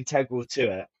definitely integral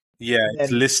to it? Yeah,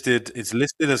 it's listed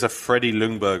as a Freddie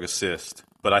Ljungberg assist,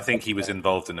 but I think he was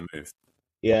involved in the move.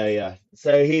 Yeah.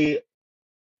 So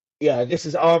this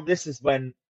is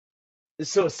when it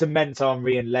sort of cements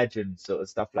Henry and legend sort of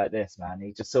stuff like this, man.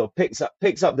 He just sort of picks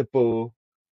up the ball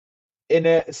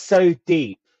so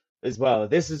deep as well.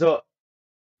 This is what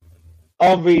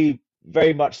Henry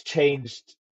very much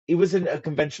changed. He wasn't a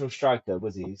conventional striker,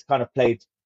 was he? He's kind of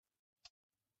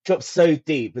dropped so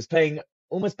deep, was playing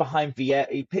almost behind Vieira.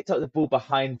 He picked up the ball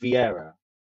behind Vieira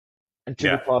and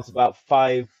dribbled past about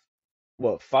five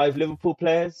Liverpool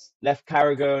players, left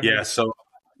Carragher. So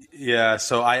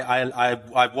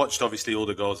I've watched obviously all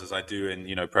the goals as I do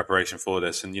in preparation for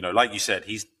this, and like you said,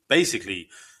 he's basically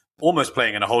almost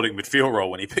playing in a holding midfield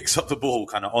role when he picks up the ball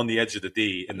kind of on the edge of the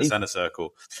D in the centre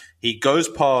circle. He goes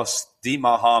past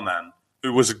Dietmar Hamann,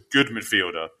 who was a good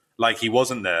midfielder, like he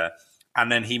wasn't there,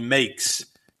 and then he makes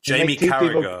Jamie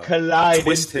Carragher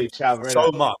twist him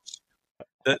so much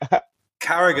that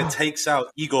Carragher takes out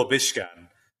Igor Biscan,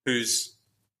 who's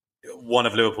one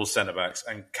of Liverpool's centre-backs,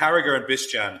 and Carragher and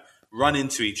Biscan run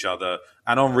into each other,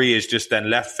 and Henry is just then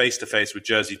left face-to-face with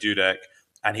Jerzy Dudek,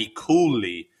 and he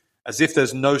coolly, as if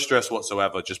there's no stress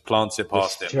whatsoever, just plants it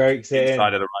past him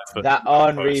inside of the right foot. That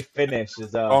Henry finish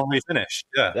as well. Henry finish,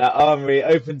 yeah. That Henry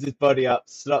opens his body up,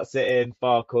 slots it in,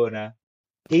 far corner.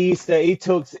 He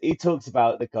talks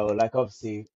about the goal, like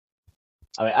obviously,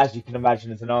 I mean, as you can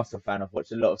imagine as an Arsenal fan, I've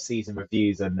watched a lot of season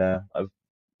reviews and I've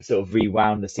sort of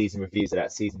rewound the season reviews of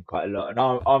that season quite a lot.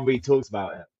 And Henry talks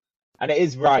about it. And it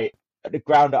is right. At the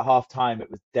ground at half time,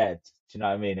 it was dead. Do you know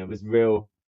what I mean? It was real.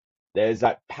 There's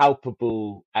like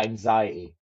palpable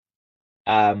anxiety.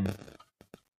 And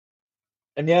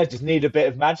yeah, just need a bit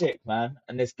of magic, man.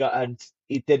 And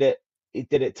he did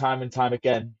it time and time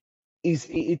again.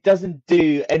 He doesn't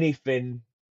do anything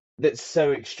that's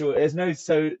so extraordinary. There's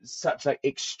no such like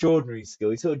extraordinary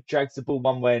skill. He sort of drags the ball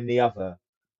one way and the other.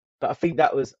 But I think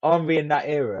that was Henry in that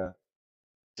era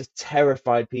just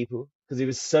terrified people because he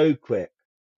was so quick.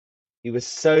 He was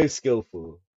so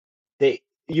skillful that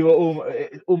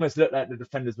it almost looked like the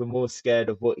defenders were more scared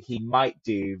of what he might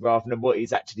do rather than what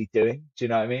he's actually doing. Do you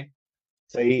know what I mean?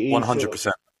 So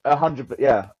 100%. 100%.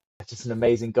 Yeah. Just an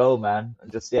amazing goal, man.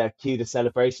 And just, cue the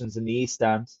celebrations in the East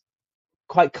Stand.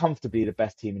 Quite comfortably the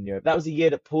best team in Europe. That was a year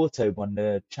that Porto won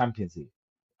the Champions League.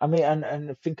 I mean,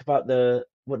 and think about the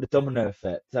domino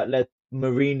effect that led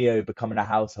Mourinho becoming a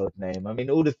household name. I mean,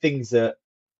 all the things that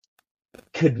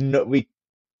we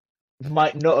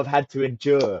might not have had to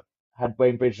endure had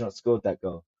Wayne Bridge not scored that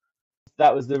goal.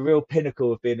 That was the real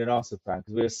pinnacle of being an Arsenal fan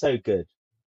because we were so good.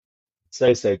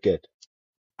 So good.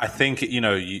 I think,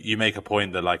 you make a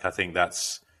point that, like, I think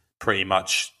that's pretty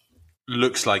much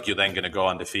looks like you're then going to go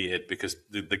undefeated because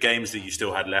the games that you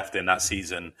still had left in that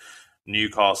season,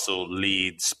 Newcastle,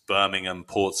 Leeds, Birmingham,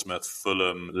 Portsmouth,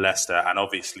 Fulham, Leicester, and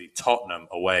obviously Tottenham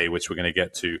away, which we're going to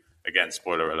get to, again,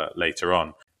 spoiler alert, later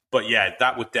on. But yeah,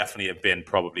 that would definitely have been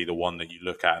probably the one that you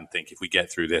look at and think, if we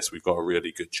get through this, we've got a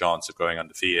really good chance of going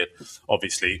undefeated.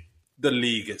 Obviously, the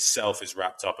league itself is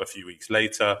wrapped up a few weeks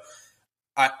later.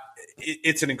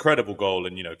 It's an incredible goal,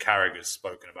 and Carragher's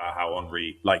spoken about how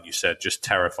Henry, like you said, just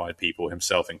terrified people,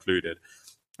 himself included.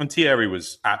 And Thierry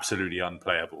was absolutely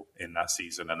unplayable in that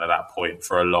season and at that point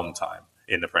for a long time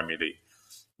in the Premier League.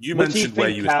 You What do you mentioned where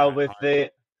think, you Cal, were.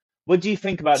 what do you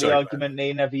think about the Sorry, argument that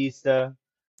he never used to?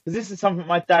 Because this is something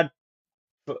my dad,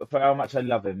 for how much I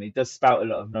love him, he does spout a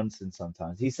lot of nonsense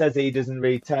sometimes. He says that he doesn't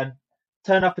really turn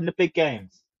up in the big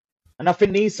games. And I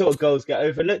think these sort of goals get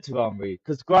overlooked with Henry.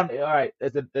 Because granted, all right,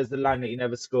 there's a line that he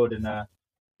never scored in the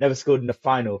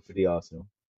final for the Arsenal.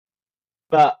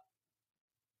 But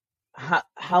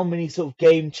how many sort of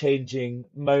game-changing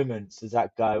moments is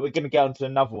that guy? We're going to get onto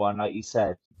another one, like you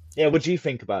said. Yeah, what do you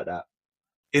think about that?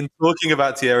 In talking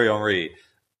about Thierry Henry,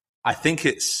 I think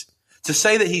it's to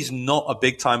say that he's not a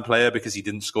big-time player because he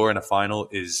didn't score in a final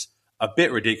is a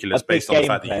bit ridiculous based on the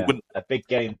fact that you wouldn't. A big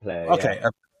game player. Okay, Yeah.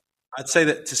 I'd say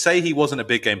that to say he wasn't a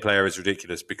big game player is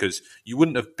ridiculous because you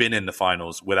wouldn't have been in the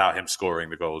finals without him scoring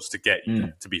the goals to get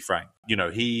you, to be frank.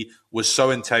 He was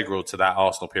so integral to that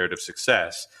Arsenal period of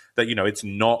success that, it's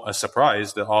not a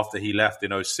surprise that after he left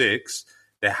in 2006,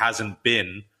 there hasn't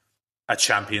been a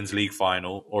Champions League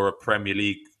final or a Premier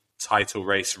League title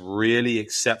race really,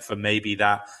 except for maybe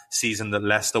that season that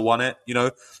Leicester won it.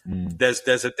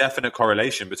 There's a definite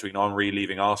correlation between Henry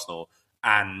leaving Arsenal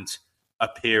and a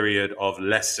period of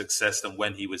less success than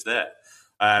when he was there.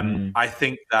 I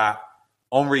think that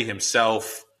Henry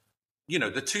himself,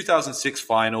 the 2006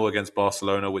 final against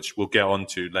Barcelona, which we'll get on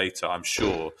to later, I'm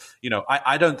sure,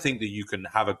 I don't think that you can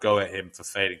have a go at him for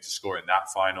failing to score in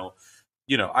that final.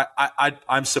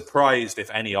 I'm surprised if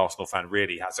any Arsenal fan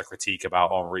really has a critique about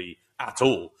Henry at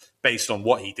all, based on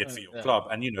what he did for your club.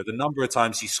 And, the number of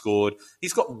times he scored,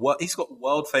 he's got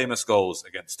world famous goals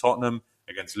against Tottenham,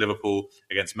 against Liverpool,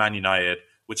 against Man United,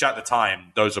 which at the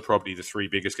time, those are probably the three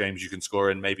biggest games you can score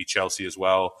in, maybe Chelsea as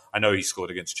well. I know he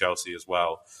scored against Chelsea as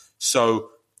well.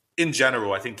 So in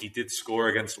general, I think he did score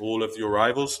against all of your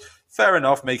rivals. Fair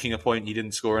enough, making a point he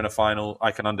didn't score in a final.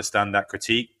 I can understand that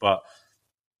critique, but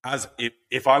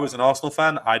if I was an Arsenal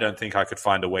fan, I don't think I could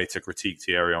find a way to critique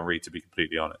Thierry Henry, to be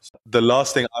completely honest. The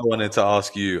last thing I wanted to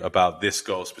ask you about this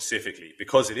goal specifically,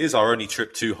 because it is our only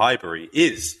trip to Highbury,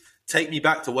 is take me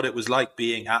back to what it was like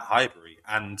being at Highbury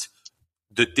and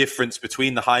the difference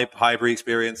between the Highbury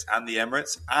experience and the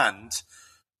Emirates. And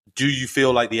do you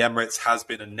feel like the Emirates has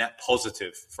been a net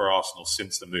positive for Arsenal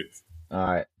since the move? All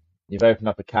right. You've opened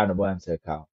up a can of worms here,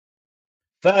 Carl.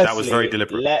 Firstly, that was very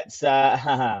deliberate. I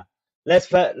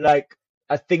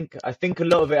think a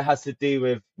lot of it has to do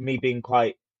with me being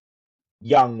quite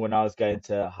young when I was going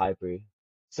to Highbury.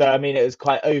 So I mean, it was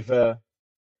quite over.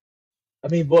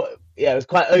 It was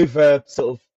quite over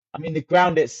sort of. I mean, the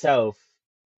ground itself.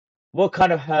 What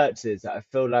kind of hurts is that I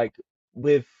feel like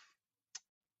with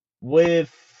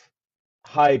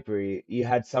Highbury, you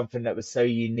had something that was so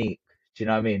unique. Do you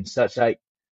know what I mean? Such like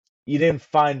you didn't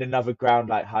find another ground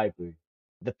like Highbury.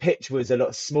 The pitch was a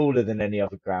lot smaller than any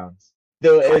other grounds.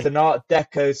 Though it was an Art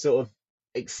Deco sort of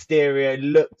exterior, it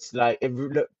looked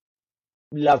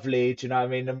lovely. Do you know what I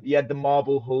mean? You had the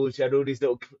marble halls, you had all these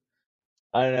little,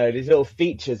 I don't know, these little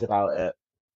features about it.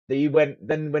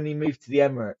 Then when you moved to the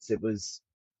Emirates, it was,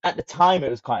 at the time,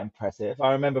 it was quite impressive.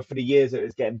 I remember for the years it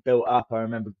was getting built up, I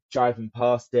remember driving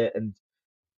past it and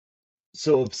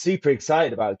sort of super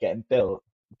excited about getting built.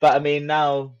 But I mean,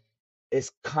 now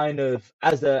it's kind of,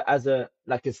 as a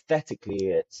like aesthetically,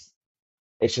 it's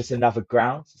just another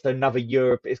ground. So another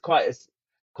Europe. It's quite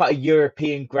a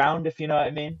European ground, if you know what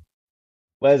I mean.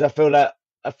 Whereas I feel like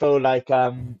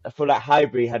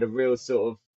Highbury had a real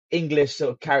sort of English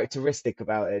sort of characteristic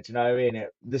about it. Do you know what I mean?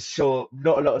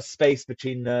 Not a lot of space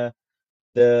between the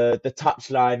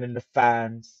touchline and the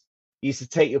fans. You used to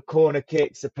take your corner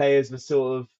kicks. The players were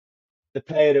sort of the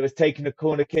player that was taking the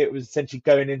corner kick was essentially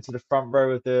going into the front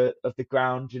row of the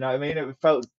ground. Do you know what I mean? It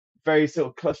felt very sort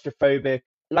of claustrophobic.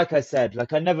 Like I said,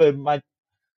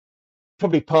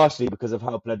 probably partially because of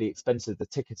how bloody expensive the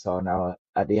tickets are now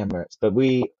at the Emirates. But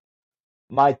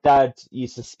my dad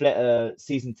used to split a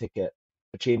season ticket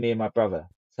between me and my brother.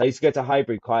 So I used to go to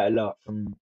Highbury quite a lot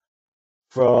from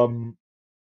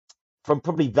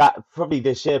probably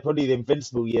this year, probably the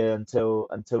Invincible year until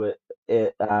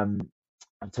it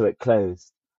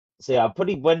closed. So yeah, I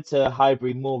probably went to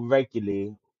Highbury more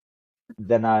regularly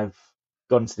than I've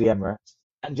gone to the Emirates.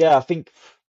 And yeah,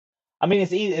 I mean,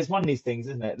 it's easy, it's one of these things,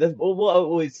 isn't it? What I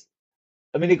always,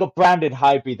 I mean, it got branded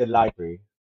Highbury the Library.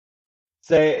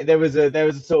 So there was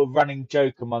a sort of running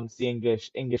joke amongst the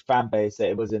English fan base that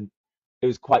it was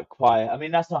quite quiet. I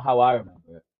mean, that's not how I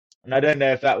remember it. And I don't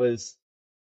know if that was.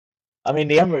 I mean,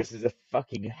 the Emirates is a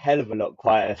fucking hell of a lot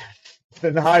quieter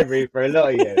than Highbury for a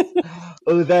lot of years.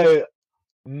 Although,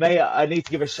 I need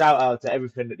to give a shout out to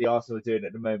everything that the Arsenal are doing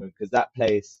at the moment because that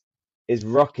place is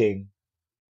rocking.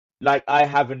 Like I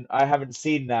haven't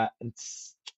seen that, and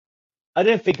I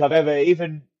don't think I've ever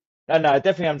even. No, I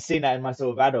definitely haven't seen that in my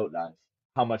sort of adult life.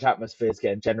 How much atmosphere is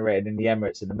getting generated in the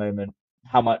Emirates at the moment?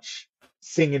 How much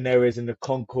singing there is in the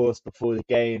concourse before the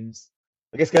games?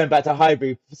 I guess going back to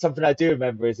Highbury, something I do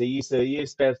remember is they used to be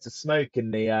able to smoke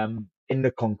in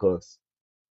the concourse.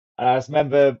 And I just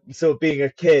remember sort of being a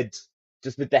kid,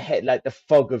 just with the head like the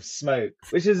fog of smoke,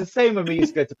 which is the same when we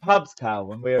used to go to pubs, Cal,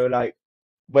 when we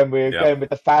were Yeah. going with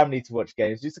the family to watch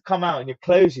games. You used to come out and your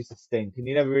clothes used to stink, and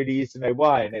you never really used to know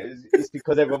why. And it's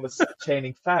because everyone was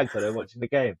chaining fags while they were watching the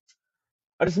game.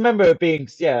 I just remember it being,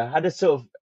 yeah, had a sort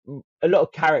of a lot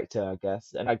of character, I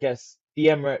guess. And I guess the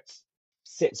Emirates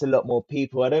sits a lot more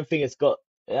people. I don't think it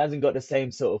hasn't got the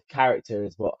same sort of character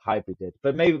as what Highbury did.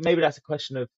 But maybe that's a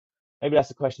question of time. Maybe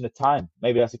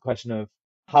that's a question of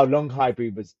how long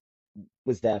Highbury was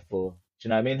there for. Do you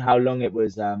know what I mean? How long it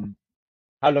was around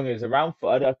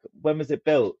for? When was it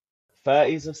built?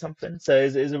 30s or something. So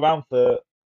it was around for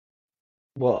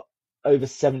what, over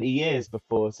 70 years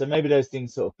before. So maybe those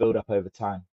things sort of build up over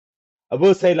time. I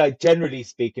will say, like, generally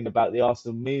speaking about the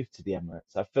Arsenal move to the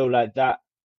Emirates, I feel like that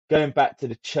going back to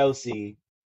the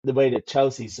way that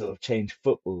Chelsea sort of changed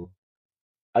football,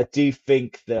 I do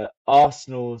think that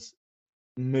Arsenal's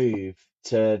move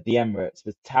to the Emirates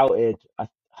was touted. I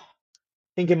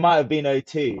think it might have been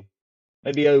 '02,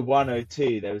 maybe '01,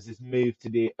 '02. There was this move to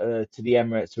the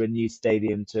Emirates, to a new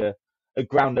stadium, to a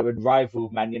ground that would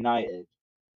rival Man United,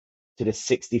 to the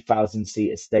 60,000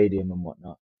 seater stadium and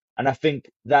whatnot. And I think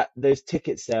that those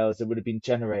ticket sales that would have been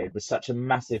generated was such a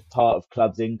massive part of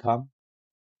clubs' income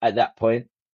at that point.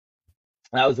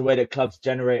 And that was the way that clubs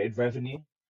generated revenue,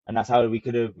 and that's how we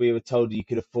were told you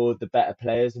could afford the better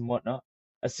players and whatnot.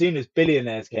 As soon as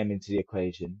billionaires came into the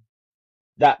equation,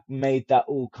 that made that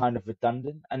all kind of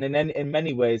redundant. And in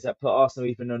many ways, that put Arsenal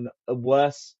even on a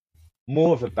worse,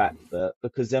 more of a back foot,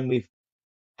 because then we've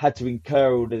had to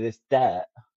incur all of this debt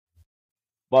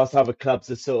whilst other clubs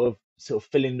are sort of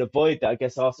filling the void that I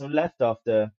guess Arsenal left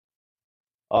after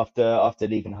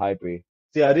leaving Highbury.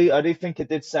 So yeah, I do think it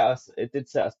did set us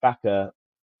back a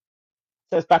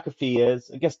few years.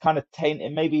 I guess kind of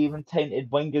maybe even tainted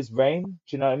Wenger's reign. Do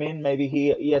you know what I mean? Maybe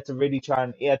he had to really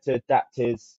he had to adapt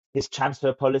his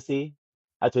transfer policy,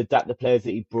 had to adapt the players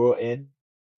that he brought in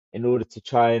order to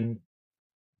try and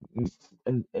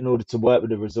in order to work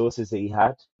with the resources that he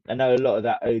had. I know a lot of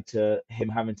that owed to him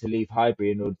having to leave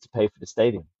Highbury in order to pay for the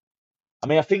stadium. I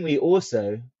mean, I think we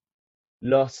also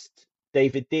lost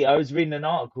David Dean. I was reading an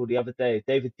article the other day.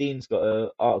 David Dean's got an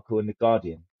article in the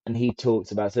Guardian, and he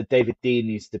talks about. So David Dean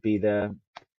used to be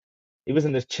He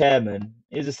wasn't the chairman.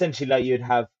 He was essentially like you'd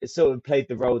have. It sort of played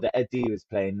the role that Eddie was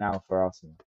playing now for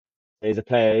Arsenal. He's a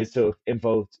player who's sort of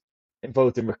involved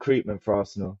in recruitment for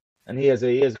Arsenal, and he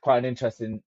has quite an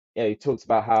interesting. Yeah, he talks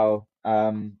about how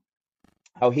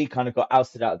he kind of got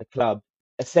ousted out of the club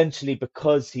essentially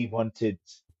because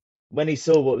when he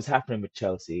saw what was happening with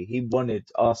Chelsea, he wanted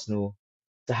Arsenal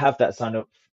to have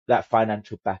that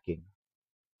financial backing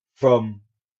from.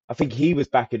 I think he was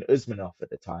backing Usmanov at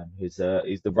the time, who's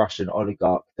the Russian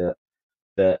oligarch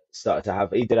that started to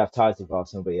have. He did have ties with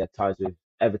Arsenal, but he had ties with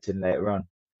Everton later on.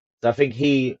 So I think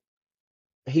he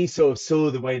sort of saw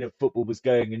the way that football was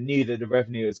going and knew that the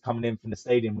revenue that was coming in from the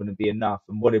stadium wouldn't be enough,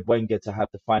 and wanted Wenger to have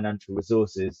the financial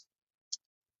resources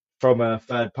from a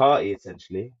third party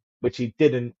essentially, which he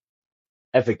didn't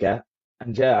ever get.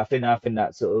 And yeah, I think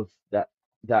that sort of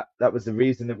that was the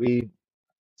reason that we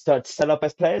started to sell our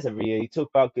best players every year. We talk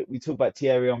about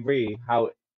Thierry Henry, how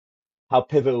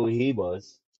pivotal he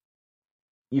was.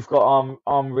 You've got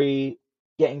Henry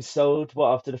getting sold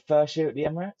after the first year at the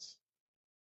Emirates,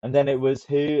 and then it was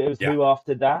who? It was Yeah. who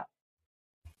after that?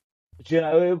 Do you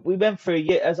know, we went through a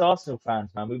year as Arsenal fans,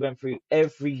 man. We went through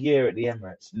every year at the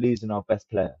Emirates losing our best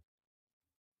player.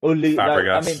 Like, I mean,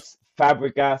 Fabregas.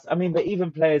 Fabregas. I mean, but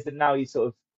even players that now you sort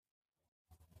of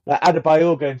like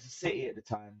Adebayor going to City at the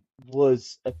time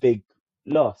was a big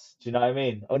loss. Do you know what I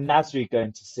mean? Or Nasri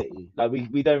going to City. Like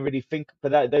we don't really think,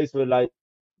 but those were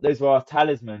our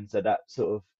talismans at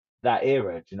that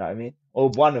era. Do you know what I mean? Or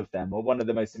one of them, or one of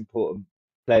the most important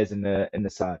players in the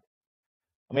side.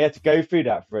 And we had to go through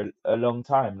that for a long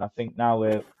time. And I think now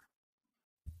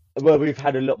we've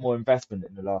had a lot more investment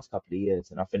in the last couple of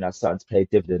years, and I think that's starting to pay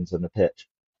dividends on the pitch.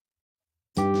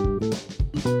 To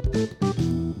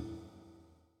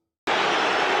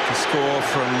score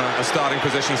from a starting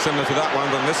position similar to that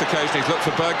one, but on this occasion he's looked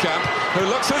for Bergkamp, who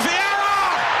looks for Vieira!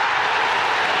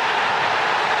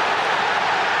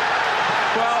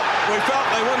 Well, we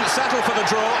felt they wouldn't settle for the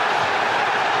draw.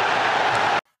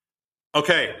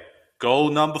 Okay, goal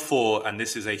number 4, and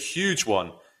this is a huge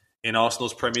one in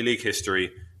Arsenal's Premier League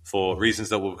history for reasons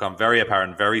that will become very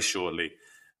apparent very shortly.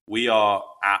 We are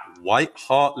at White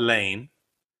Hart Lane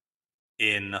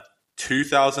in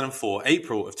 2004,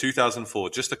 April of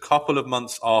 2004, just a couple of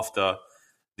months after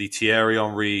the Thierry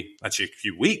Henry, actually a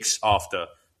few weeks after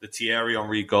the Thierry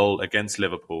Henry goal against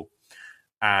Liverpool.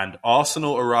 And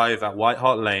Arsenal arrive at White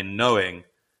Hart Lane knowing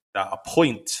that a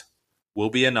point will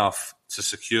be enough to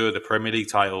secure the Premier League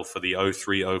title for the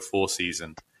 03-04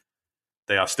 season.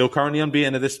 They are still currently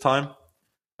unbeaten at this time,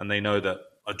 and they know that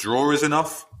a draw is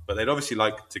enough, but they'd obviously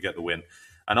like to get the win.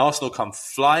 And Arsenal come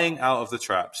flying out of the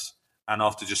traps, and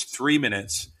after just 3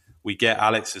 minutes, we get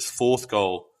Alex's 4th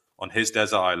goal on his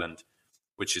desert island,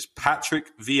 which is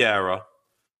Patrick Vieira,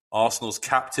 Arsenal's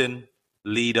captain,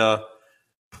 leader,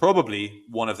 probably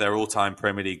one of their all-time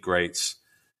Premier League greats.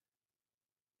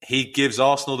 He gives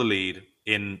Arsenal the lead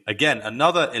in, again,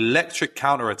 another electric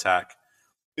counter-attack.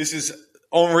 This is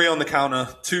Henry on the counter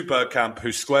to Bergkamp,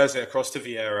 who squares it across to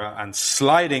Vieira and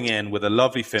sliding in with a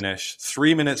lovely finish.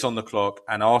 3 minutes on the clock,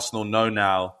 and Arsenal know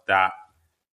now that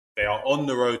they are on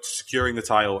the road to securing the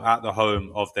title at the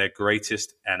home of their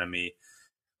greatest enemy.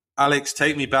 Alex,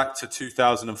 take me back to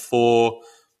 2004.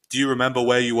 Do you remember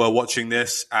where you were watching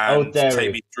this? And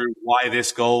take me through why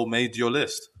this goal made your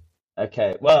list.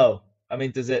 Okay, well, I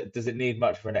mean, does it need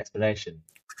much for an explanation?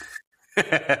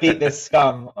 Beat this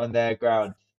scum on their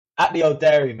ground. At the Old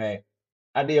Dairy, mate.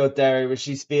 At the Old Dairy, which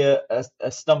used to be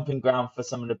a stomping ground for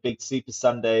some of the big Super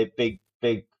Sunday, big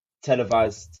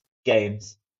televised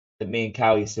games that me and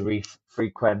Cal used to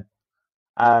frequent.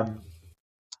 I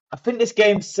think this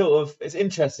game sort of is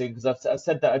interesting because I've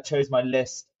said that I chose my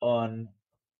list on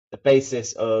the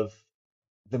basis of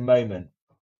the moment.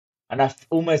 And I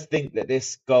almost think that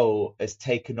this goal has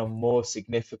taken on more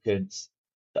significance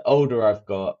the older I've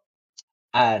got,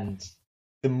 and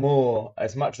the more,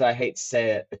 as much as I hate to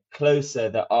say it, the closer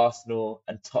that Arsenal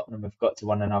and Tottenham have got to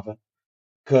one another.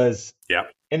 Because,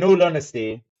 in all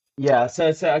honesty,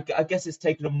 so I guess it's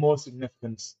taken on more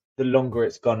significance the longer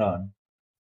it's gone on.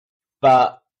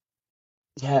 But,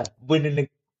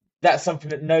 that's something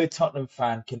that no Tottenham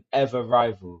fan can ever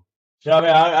rival. Do you know what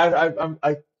I mean?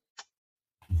 I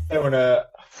don't want to...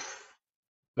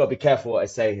 Got to be careful what I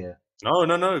say here. No,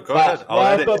 go ahead.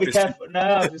 I've got to be careful. No,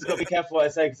 I've just got to be careful what I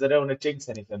say because I don't want to jinx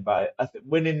anything. But I think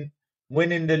winning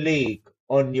the league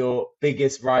on your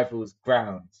biggest rival's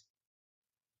ground.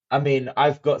 I mean,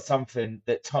 I've got something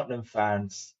that Tottenham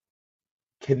fans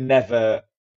can never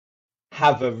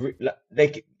have do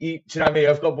you know what I mean?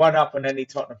 I've got one up on any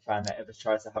Tottenham fan that ever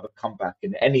tries to have a comeback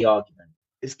in any argument.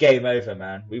 It's game over,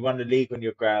 man. We won the league on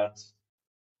your grounds.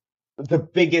 The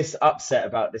biggest upset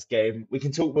about this game, we'll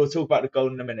talk about the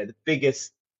goal in a minute. The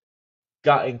biggest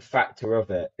gutting factor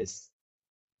of it is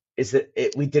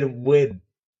that we didn't win.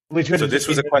 Which would have this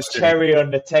was a question. Cherry on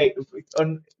the cake.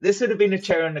 This would have been a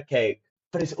cherry on the cake.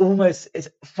 But it's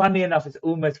funny enough, it's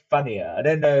almost funnier. I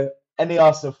don't know any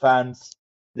Arsenal fans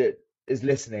that is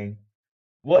listening.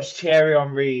 Watch Thierry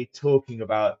Henry talking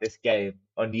about this game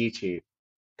on YouTube.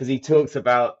 Because he talks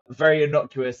about very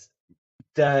innocuous,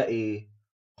 dirty,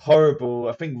 horrible,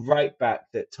 I think, right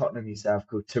back that Tottenham used to have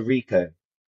called Tarico,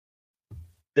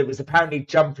 that was apparently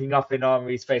jumping up in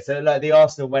Henry's face. So, like, the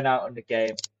Arsenal went out on the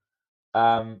game.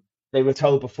 They were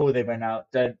told before they went out,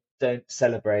 don't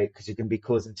celebrate because you're going to be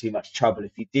causing too much trouble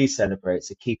if you do celebrate,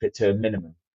 so keep it to a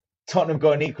minimum. Tottenham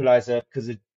got an equaliser because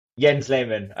of Jens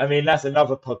Lehmann. I mean, that's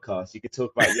another podcast. You could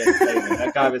talk about Jens Lehmann.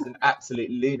 That guy was an absolute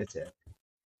lunatic.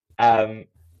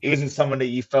 He wasn't someone that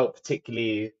you felt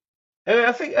particularly...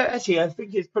 I think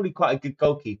he's probably quite a good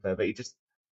goalkeeper, but he just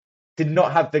did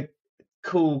not have the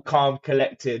cool, calm,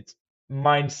 collected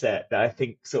mindset that I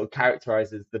think sort of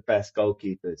characterizes the best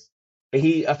goalkeepers. But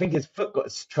I think his foot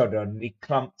got trodden on and he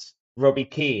clumped Robbie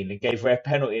Keane and gave away a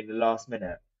penalty in the last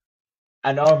minute.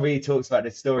 And Henry talks about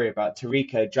this story about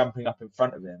Tarico jumping up in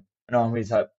front of him. And Henry's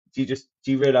like, do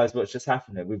you realise what's just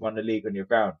happened? We've won the league on your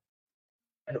ground.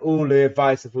 And all the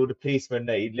advice of all the policemen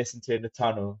that he'd listened to in the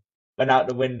tunnel went out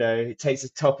the window. He takes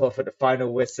his top off at the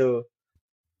final whistle,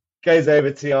 goes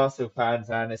over to the Arsenal fans,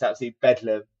 and it's absolutely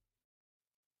bedlam.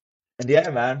 And yeah,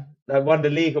 man, I won the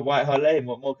league at White Hart Lane.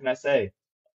 What more can I say?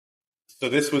 So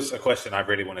this was a question I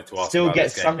really wanted to ask Still about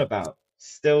gets this game. sung about.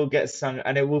 Still gets sung,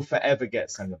 and it will forever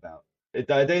get sung about.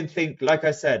 I don't think, like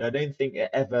I said, I don't think it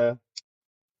ever.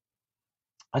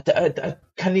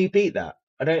 Can you beat that?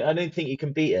 I don't think you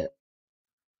can beat it.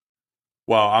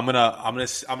 Well, I'm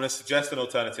gonna suggest an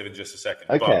alternative in just a second.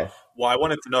 But Okay. what I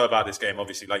wanted to know about this game,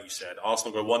 obviously, like you said,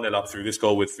 Arsenal go 1-0 up through this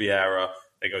goal with Vieira.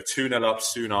 They go 2-0 up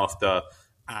soon after,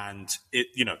 and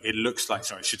it looks like,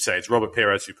 sorry, I should say it's Robert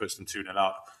Pires who puts them 2-0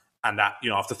 up, and that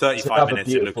after It's 35 another minutes,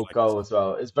 it looks beautiful like goal as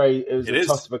well. It was it a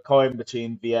toss is. of a coin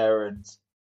between Vieira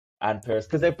and Pires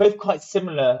because they're both quite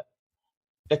similar.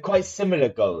 They're quite similar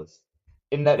goals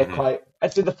in that they're Mhm. quite.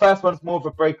 Actually, the first one's more of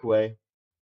a breakaway.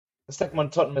 The second one,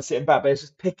 Tottenham are sitting back, but it's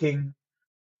just picking.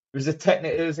 It was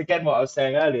again what I was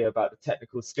saying earlier about the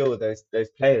technical skill of those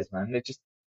players, man. They just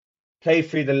played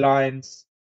through the lines.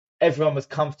 Everyone was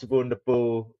comfortable in the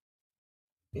ball.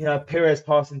 Pires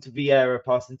passing to Vieira,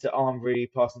 passing to Henry,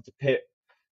 passing to Pitt.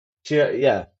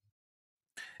 Yeah,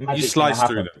 You magic's gonna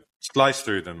happen. slice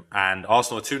through them, and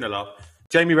Arsenal are 2-0 up.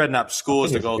 Jamie Redknapp I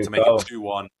scores think the it's a goal to good make it goal.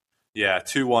 2-1. Yeah,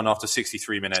 2-1 after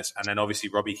 63 minutes, and then obviously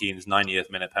Robbie Keane's 90th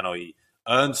minute penalty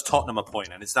earns Tottenham a point,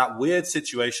 and it's that weird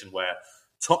situation where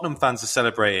Tottenham fans are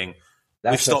celebrating, we've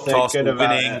That's what's stopped so good Arsenal about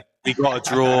winning, we got a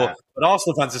draw, but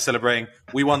Arsenal fans are celebrating,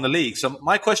 we won the league. So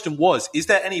my question was, is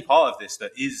there any part of this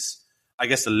that is, I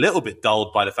guess, a little bit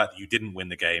dulled by the fact that you didn't win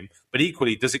the game, but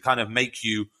equally, does it kind of make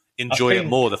you I enjoy it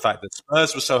more, think, the fact that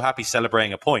Spurs were so happy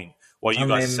celebrating a point while I you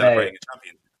guys are mean, mate, celebrating a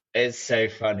champion? it's so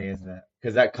funny, isn't it?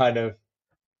 Because that kind of,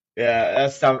 yeah,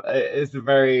 it's a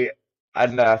very, I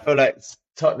don't know, I feel like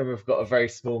Tottenham have got a very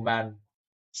small man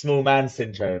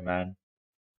syndrome, man.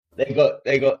 They got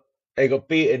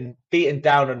beaten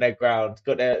down on their ground,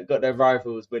 got their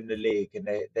rivals win the league, and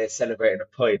they're celebrating a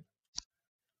point.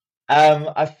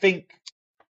 I think,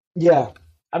 yeah,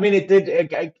 I mean, it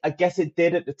did. I guess it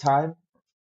did at the time.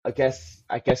 I guess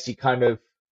you kind of,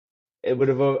 it would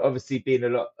have obviously been a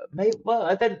lot. Maybe, well,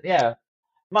 I don't. Yeah,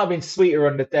 might have been sweeter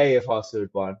on the day if Arsenal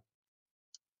had won.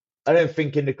 I don't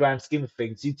think in the grand scheme of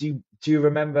things. Do you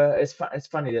remember? It's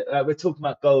funny that we're talking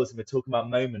about goals and we're talking about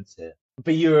moments here.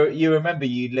 But you remember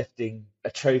you lifting a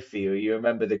trophy, or you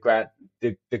remember the great,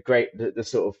 the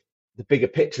sort of the bigger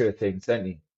picture of things, don't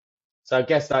you? So I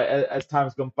guess like as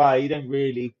time's gone by, you don't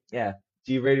really, yeah.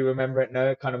 Do you really remember it? No,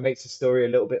 it kind of makes the story a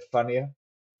little bit funnier.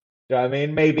 Do you know what I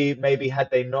mean? Maybe had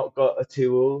they not got a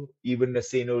 2-2, you wouldn't have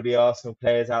seen all the Arsenal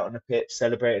players out on the pitch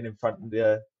celebrating in front of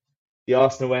the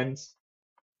Arsenal ends.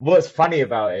 What's funny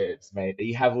about it is, mate, that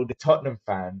you have all the Tottenham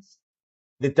fans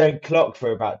that don't clock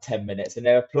for about 10 minutes and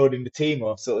they're applauding the team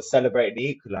or sort of celebrating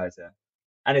the equaliser.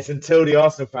 And it's until the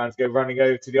Arsenal fans go running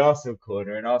over to the Arsenal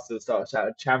corner and Arsenal start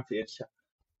shouting champions,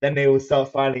 then they all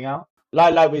start filing out.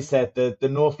 Like we said, the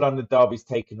North London derby's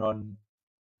taken on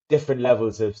different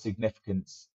levels of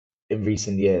significance in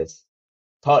recent years,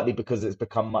 partly because it's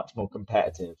become much more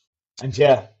competitive. And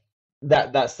yeah,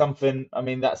 that's something. I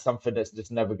mean, that's something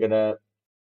that's never gonna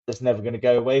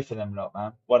go away for them lot,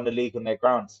 man. Won the league on their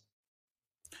grounds.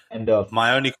 End of.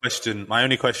 My only question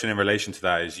in relation to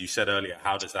that is, you said earlier,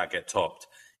 how does that get topped?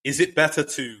 Is it better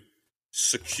to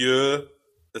secure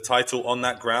the title on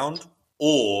that ground,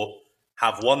 or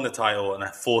have won the title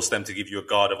and force them to give you a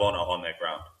guard of honor on their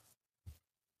ground?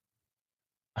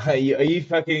 Are you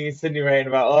fucking insinuating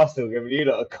about Arsenal giving you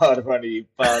lot a card of honor, you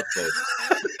bastard?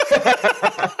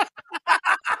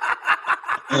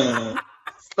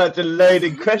 Such a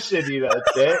loaded question, you little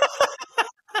dick.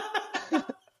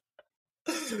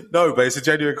 No, but it's a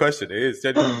genuine question. It is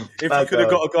genuine. If you Fuck could have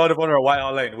got off. a guard of honor at White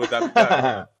Hart Lane, would that be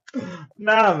better?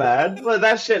 Nah, man. Well,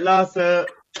 that shit lasts.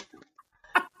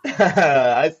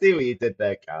 I see what you did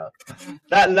there, Cal.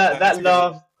 That last.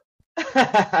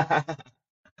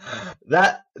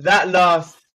 That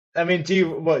last. I mean, do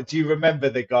you remember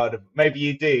the guard of? Maybe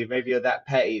you do. Maybe you're that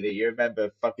petty that you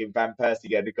remember fucking Van Persie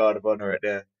getting the guard of honor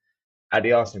at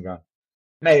the Arsenal ground,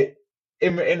 mate.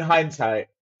 In hindsight,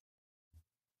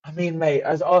 I mean, mate,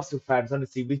 as Arsenal fans,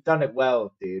 honestly, we've done it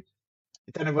well, dude.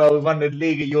 We've done it well. We've won the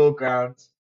league at your ground.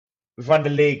 We've won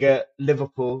the league at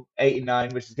Liverpool,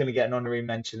 89, which is going to get an honorary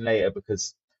mention later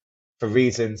because for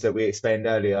reasons that we explained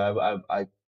earlier,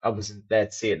 I wasn't there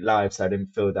to see it live, so I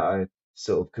didn't feel that I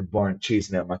sort of could warrant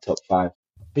choosing it in my top five.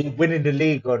 But winning the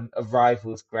league on a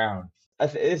rival's ground,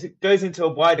 it goes into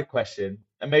a wider question,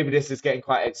 and maybe this is getting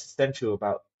quite existential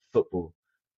about football.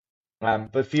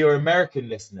 But for your American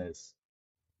listeners,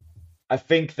 I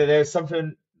think that there's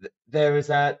something. There is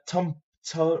a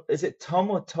is it Tom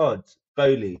or Todd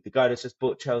Bowley, the guy that's just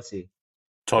bought Chelsea?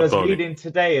 I Todd was Bowley. reading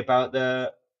today about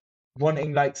the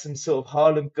wanting like some sort of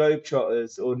Harlem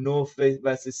Globetrotters or North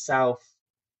versus South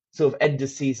sort of end of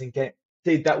season game.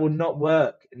 dude, that will not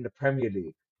work in the Premier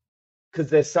League because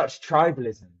there's such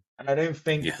tribalism, and I don't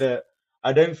think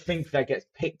that gets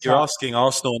picked You're up. asking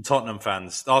Arsenal and Tottenham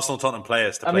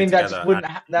players to I play mean, that together. just wouldn't.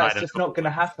 That's just not going to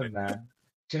happen, man.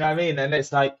 Do you know what I mean? And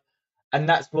it's like, and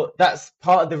that's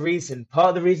part of the reason. Part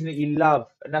of the reason that you love,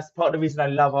 and that's part of the reason I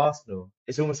love Arsenal.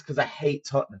 It's almost because I hate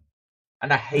Tottenham,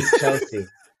 and I hate Chelsea,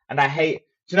 and I hate.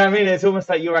 Do you know what I mean? It's almost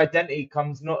like your identity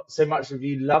comes not so much of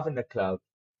you loving the club.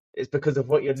 It's because of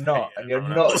what you're not, and you're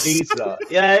not these lot.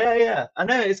 Yeah. I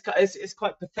know it's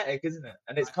quite pathetic, isn't it?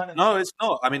 And it's kind of no, it's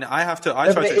not. I mean, I try to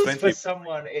explain to people.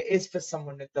 It is for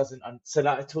someone that doesn't. So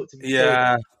like I talked to me.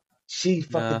 Yeah. She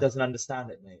fucking doesn't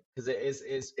understand it, mate. Because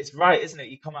it's right, isn't it?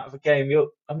 You come out of a game.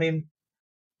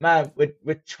 Man,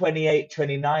 we're 28,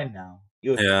 29 now.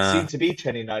 You're soon to be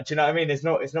 29. Do you know what I mean? It's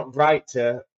not right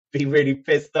to be really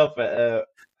pissed off at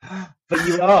but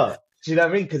you are. Do you know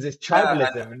what I mean? Because it's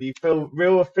tribalism, and you feel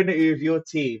real affinity with your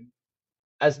team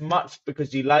as much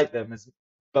because you like them,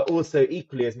 but also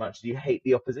equally as much you hate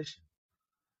the opposition.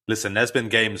 Listen, there's been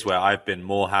games where I've been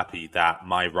more happy that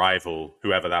my rival,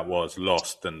 whoever that was,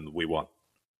 lost than we won.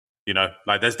 You know,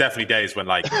 like there's definitely days when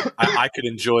like I could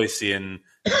enjoy seeing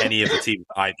any of the teams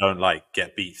I don't like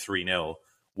get beat 3-0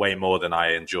 way more than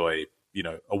I enjoy, you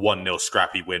know, a 1-0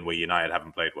 scrappy win where United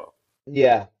haven't played well.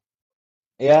 Yeah.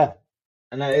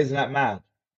 And isn't that mad?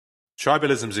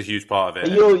 Tribalism is a huge part of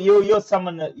it. You're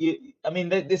someone that I mean,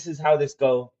 this is how this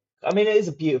goal. I mean, it is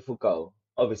a beautiful goal,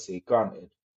 obviously, granted.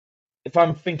 If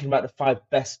I'm thinking about the 5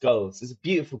 best goals, it's a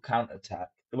beautiful counter-attack.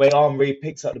 The way Henry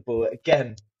picks up the ball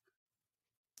again.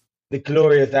 The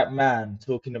glory of that man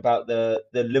talking about the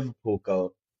Liverpool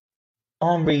goal.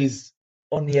 Henry's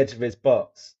on the edge of his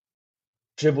box,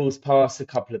 dribbles past a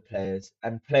couple of players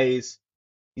and plays.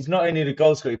 He's not only the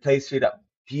goal scorer, he plays through that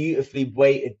beautifully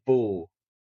weighted ball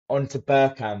onto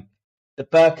Bergkamp. The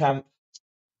Bergkamp,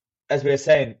 as we were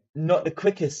saying, not the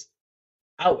quickest,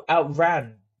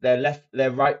 outran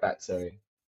their right back, sorry.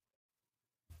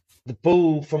 The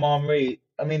ball from Henry,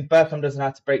 I mean, Bergkamp doesn't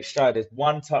have to break stride. It's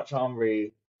one touch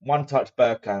Henry, one touch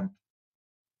Bergkamp.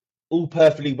 All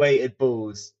perfectly weighted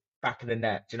balls back in the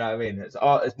net. Do you know what I mean? It's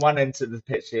one end to the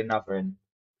pitch, the another in,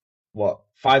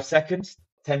 5 seconds?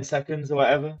 10 seconds or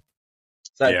whatever?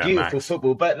 It's like beautiful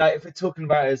football. But like if we're talking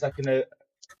about it as like the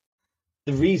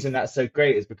reason that's so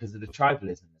great is because of the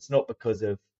tribalism. It's not because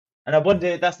of, and I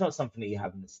wonder that's not something that you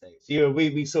have in the States.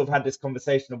 We sort of had this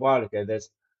conversation a while ago. There's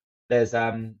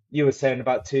you were saying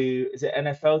about 2, is it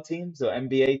NFL teams or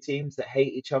NBA teams that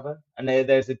hate each other, and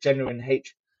there's a genuine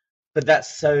hatred. But I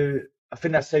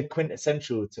think that's so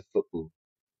quintessential to football.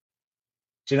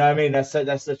 Do you know what I mean? That's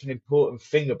such an important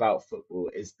thing about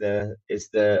football is the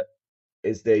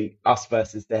us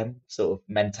versus them sort of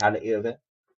mentality of it,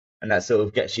 and that sort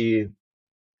of gets you,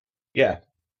 I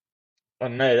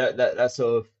don't know, that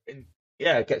sort of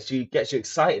gets you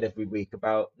excited every week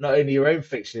about not only your own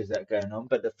fixtures that are going on,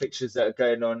 but the fixtures that are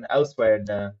going on elsewhere in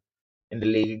the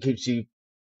league. It keeps you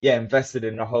invested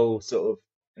in the whole sort of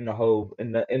in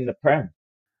the Prem.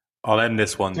 I'll end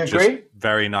this one just agree?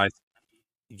 Very nice.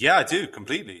 Yeah, I do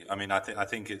completely. I mean, I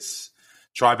think it's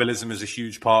tribalism is a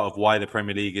huge part of why the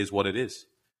Premier League is what it is.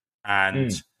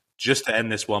 And just to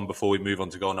end this one before we move on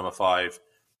to goal number 5,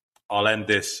 I'll end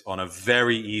this on a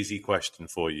very easy question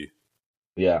for you.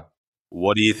 Yeah.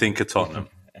 What do you think of Tottenham?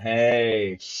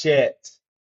 Hey, shit.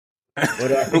 What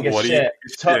do I think of shit?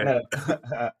 Tottenham.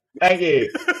 Thank you.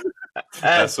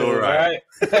 That's all right.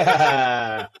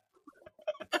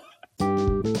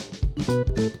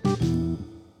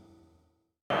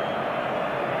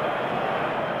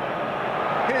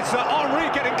 Here's Henry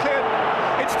getting cleared.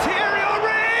 It's Thierry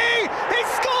Henry! He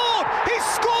scored! He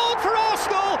scored for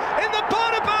Arsenal in the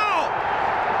Bernabeu!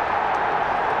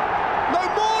 No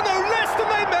more, no less than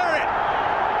they merit.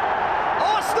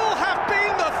 Arsenal have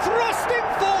been the thrusting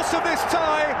force of this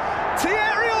tie.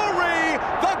 Thierry Henry,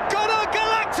 the Gunner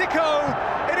Galactico.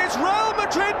 It is Real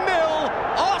Madrid 0,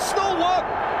 Arsenal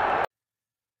 1.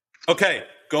 Okay,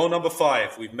 goal number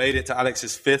 5. We've made it to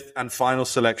Alex's 5th and final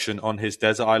selection on his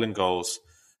Desert Island goals.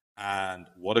 And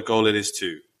what a goal it is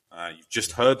too. You've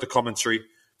just heard the commentary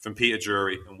from Peter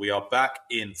Drury, and we are back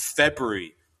in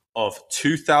February of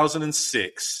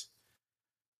 2006.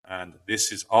 And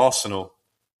this is Arsenal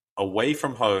away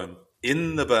from home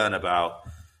in the Bernabeu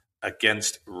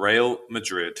against Real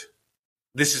Madrid.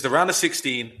 This is the round of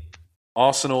 16.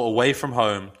 Arsenal away from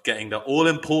home, getting the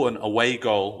all-important away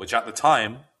goal, which at the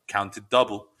time counted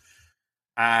double.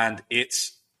 And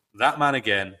it's that man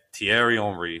again, Thierry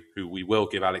Henry, who we will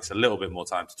give Alex a little bit more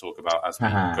time to talk about as we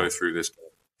go through this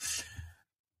goal.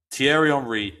 Thierry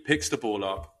Henry picks the ball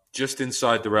up just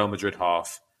inside the Real Madrid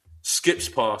half, skips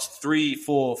past 3,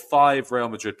 4, 5 Real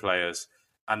Madrid players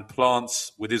and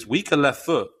plants, with his weaker left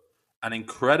foot, an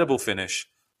incredible finish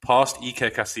past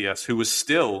Iker Casillas, who was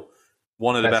still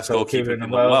one of the best goalkeepers in the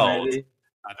world maybe.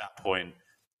 at that point,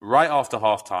 right after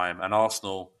half-time, and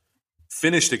Arsenal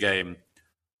finished the game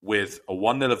with a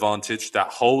 1-0 advantage that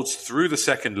holds through the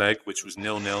second leg, which was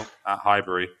 0-0 at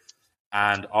Highbury.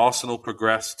 And Arsenal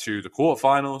progressed to the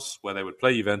quarterfinals, where they would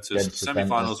play Juventus, the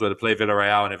semi-finals, where they play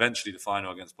Villarreal, and eventually the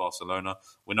final against Barcelona.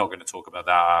 We're not going to talk about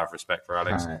that out of respect for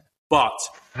Alex. Right.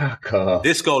 But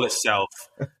this goal itself,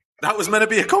 that was meant to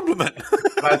be a compliment.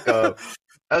 Back up.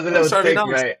 That was a little thing,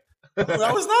 right?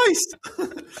 That was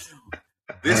nice.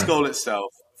 This goal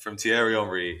itself from Thierry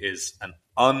Henry is an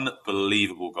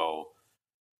unbelievable goal.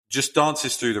 Just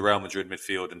dances through the Real Madrid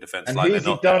midfield and defense and line. Who's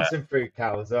he dancing through,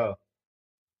 Cal, as well?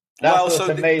 That's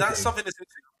something that's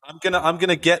interesting. I'm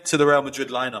gonna get to the Real Madrid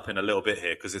lineup in a little bit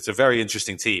here because it's a very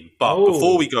interesting team. But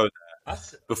before we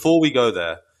go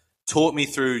there, talk me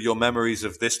through your memories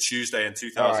of this Tuesday in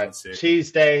 2006.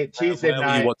 Right. Tuesday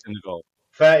night. Were you watching the goal?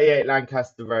 38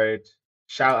 Lancaster Road.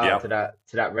 Shout out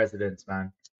to that residence,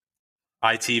 man.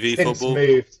 ITV Since football.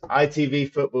 Moved.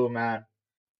 ITV football, man.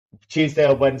 Tuesday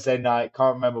or Wednesday night.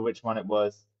 Can't remember which one it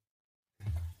was.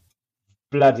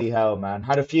 Bloody hell, man.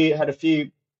 Had a few.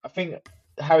 I think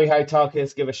Harry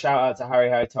Houtakis, give a shout out to Harry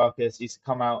Houtakis. Used to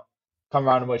come around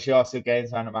and watch the Arsenal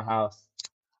games around at my house.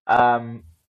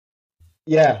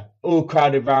 Yeah, all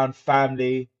crowded round,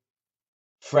 family,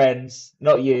 friends.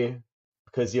 Not you,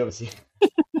 because you obviously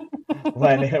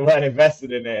weren't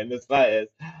invested in it in the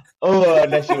slightest. Or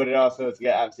unless you wanted Arsenal to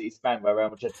get absolutely spanked by Real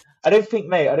Madrid. I don't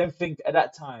think at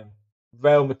that time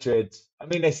Real Madrid. I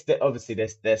mean, they're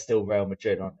still Real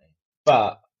Madrid, aren't they?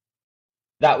 But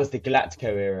that was the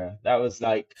Galactico era. That was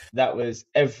the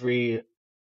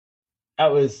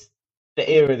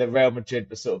era that Real Madrid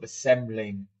was sort of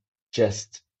assembling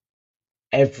just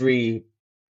every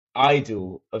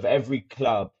idol of every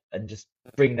club and just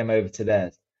bring them over to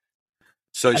theirs.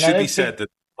 So it should be said that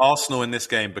Arsenal in this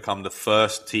game become the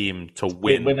first team to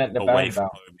win away from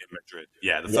home in Madrid.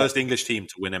 Yeah, the first English team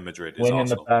to win in Madrid is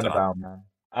Arsenal. Win in the Bernabeu,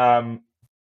 man.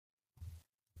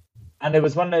 And it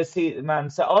was one of those seasons, man.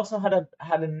 So Arsenal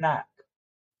had a knack,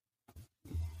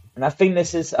 and I think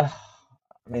this is.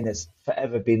 It's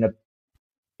forever been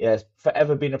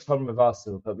a problem with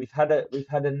Arsenal. But we've had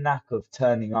a knack of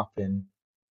turning up in.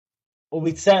 Well,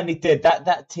 we certainly did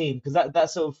that team because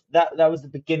that was the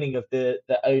beginning of the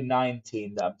 09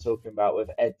 team that I'm talking about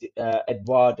with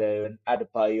Eduardo and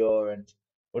Adebayor and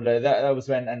although that was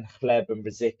when and Hleb and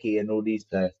Brzicki and all these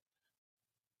players.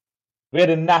 We had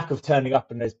a knack of turning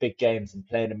up in those big games and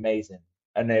playing amazing.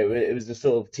 And it was the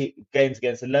sort of games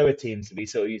against the lower teams that we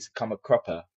sort of used to come a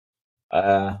cropper.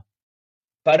 But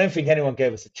I don't think anyone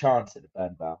gave us a chance at the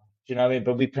Bernabeu. Do you know what I mean?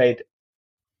 But we played,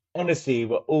 honestly,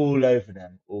 we're all over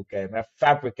them all game. Now,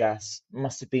 Fabregas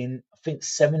must have been, I think,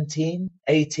 17,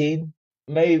 18,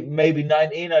 maybe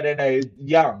 19, I don't know,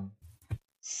 young.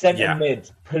 Centre mid,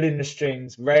 pulling the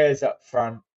strings, Reyes up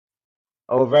front.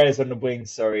 Oh, Reyes on the wing,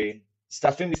 sorry. So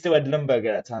I think we still had Lundberg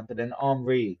at that time, but then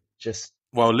Henry just.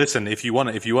 Well, listen, if you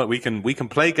want, we can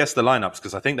play guess the lineups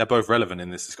because I think they're both relevant in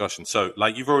this discussion. So,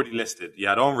 like you've already listed, you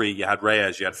had Henry, you had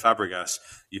Reyes, you had Fabregas,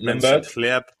 you mentioned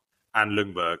Hleb and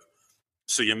Lundberg.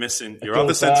 So you're missing your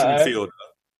other centre midfielder.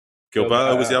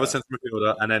 Gilberto was the other centre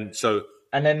midfielder, and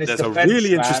then there's a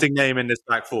really interesting name in this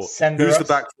back four. Senderos. Who's the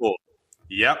back four?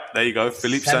 Yep, there you go,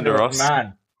 Philippe Senderos.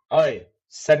 Man,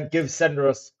 give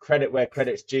Senderos credit where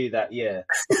credit's due that year.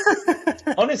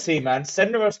 Honestly, man,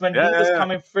 Senderos when he was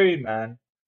coming through, man,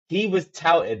 he was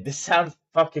touted. This sounds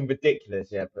fucking ridiculous,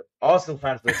 but Arsenal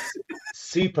fans were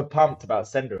super pumped about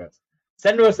Senderos.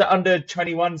 Senderos at under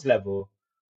 21s level.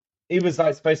 He was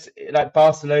supposed to,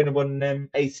 Barcelona wanted him,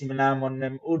 AC Milan wanted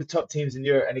him, all the top teams in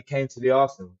Europe, and he came to the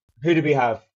Arsenal. Who did we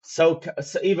have?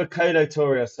 Either Kolo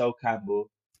Touré or Sol Campbell.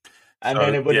 And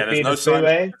then it would have been there's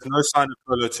no sign of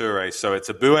Kolo Touré. So it's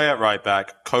a Boué at right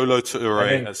back, Kolo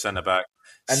Touré at centre back,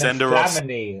 and Senderos,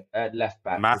 Flamini at left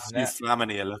back. Matthew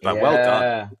Flamini at left back. Yeah. Well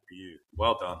done. Good for you.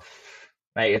 Well done.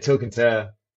 Mate, you're talking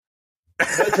to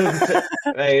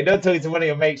you're not talking to one of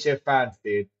your makeshift fans,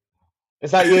 dude.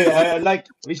 It's like you.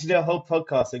 We should do a whole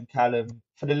podcast on Callum.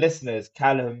 For the listeners,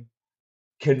 Callum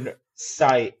can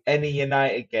cite any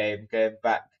United game going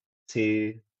back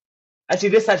to. Actually,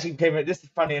 this is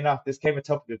funny enough. This came a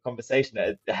topic of conversation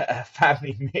at a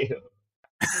family meal.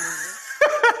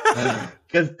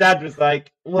 Because Dad was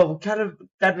like,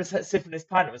 Dad was sipping his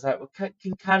pint and was like, well, can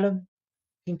Callum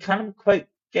quote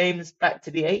games back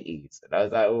to the 80s? And I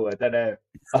was like, oh, I don't know.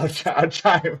 I'll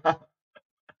try him out.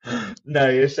 No,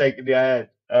 you're shaking your head.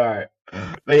 All right.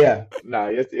 But yeah, no,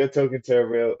 you're talking to a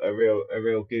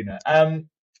real gooner.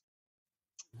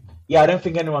 Yeah, I don't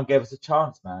think anyone gave us a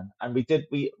chance, man, and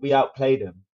we outplayed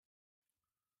them.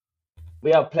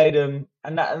 We outplayed them,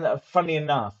 and funny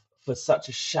enough, for such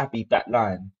a shabby back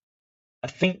line, I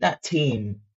think that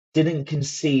team didn't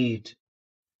concede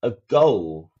a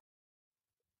goal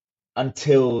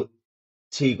until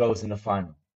 2 goals in the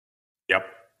final. Yep.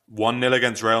 1-0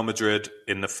 against Real Madrid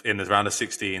in the round of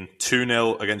 16,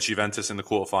 2-0 against Juventus in the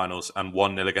quarterfinals, and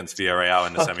 1-0 against Villarreal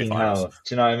in the Fucking semi-finals. hell,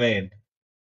 do you know what I mean?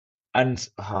 And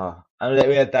then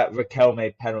we had that Raquel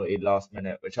made penalty last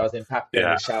minute, which I was in Papagonis.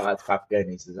 Yeah. Shout out to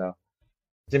Papagonis as well. I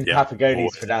was in Yeah, Papagonis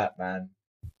always. for that, man.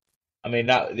 I mean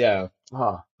that, yeah.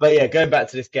 But yeah, going back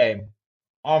to this game,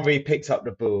 Henri picks up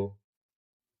the ball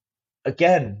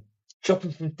again,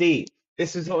 chopping from deep.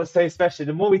 This is what was so special.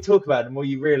 The more we talk about it, the more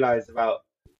you realise about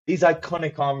these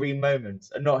iconic Henri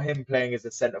moments, and not him playing as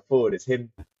a centre forward. It's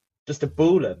him just a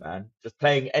baller, man. Just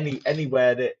playing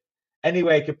anywhere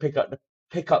he could pick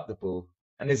up the ball,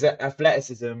 and his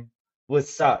athleticism was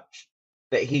such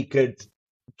that he could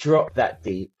drop that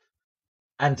deep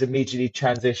and immediately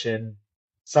transition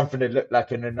something that looked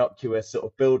like an innocuous sort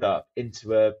of build up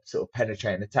into a sort of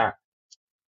penetrating attack.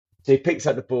 So he picks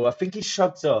up the ball. I think he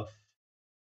shrugs off.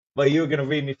 Well, you were going to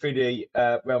read me through the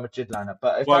Real Madrid lineup,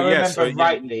 but if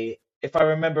I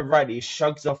remember rightly, he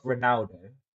shrugs off Ronaldo.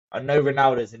 I know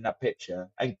Ronaldo's in that picture,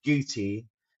 and Guti,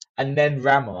 and then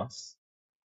Ramos,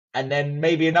 and then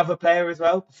maybe another player as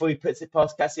well before he puts it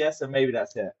past Casillas, and maybe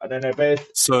that's it. I don't know both.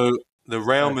 So the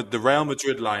Real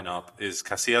Madrid lineup is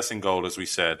Casillas in goal, as we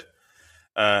said.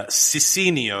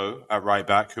 Cicinho at right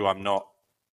back, who I'm not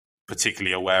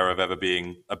particularly aware of ever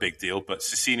being a big deal, but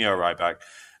Cicinho right back.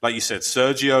 Like you said,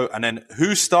 Sergio, and then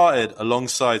who started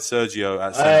alongside Sergio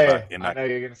at centre back in that? I know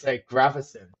you're going to say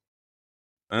Gravison.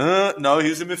 No, he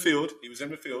was in midfield.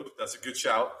 That's a good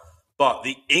shout. But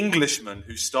the Englishman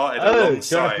who started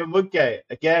alongside Jonathan Woodgate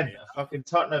again, a fucking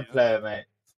Tottenham player, mate.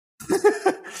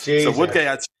 So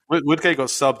Woodgate got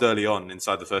subbed early on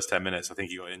inside the first 10 minutes. I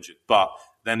think he got injured. But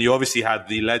then you obviously had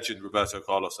the legend Roberto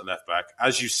Carlos at left back.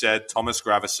 As you said, Thomas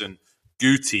Gravison,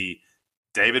 Guti,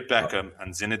 David Beckham,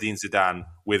 and Zinedine Zidane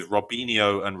with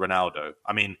Robinho and Ronaldo.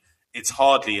 I mean, it's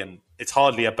hardly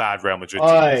a bad Real Madrid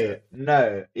team.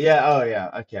 No. Yeah, oh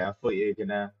yeah. Okay, I thought you were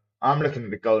gonna. I'm looking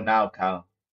at the goal now, Cal.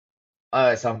 Oh,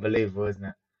 it's unbelievable, isn't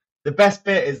it? The best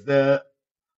bit is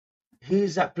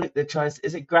who's that bloke that tries?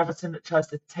 Is it Gravison that tries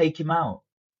to take him out?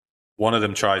 One of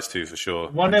them tries to, for sure.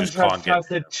 One of them tries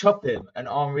to chop him, and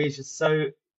Henri's just so.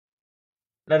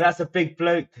 No, that's a big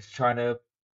bloke that's trying to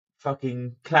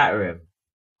fucking clatter him.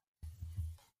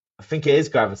 I think it is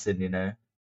Gravison, you know.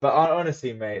 But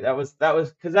honestly, mate, that was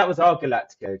because that was our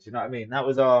Galactico. Do you know what I mean? That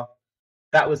was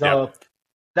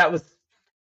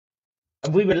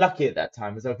and we were lucky at that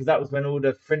time as well because that was when all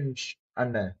the fringe. I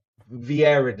don't know.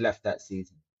 Vieira had left that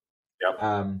season.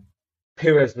 Yep.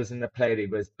 Pires was in the play.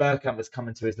 Bergkamp was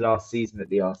coming to his last season at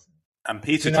the Arsenal. And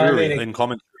Peter Drury in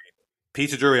commentary.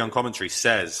 Peter Drury on commentary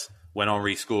says when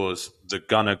Henri scores, the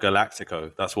Gunner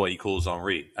Galactico. That's what he calls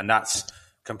Henri, and that's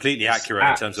completely accurate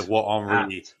in terms of what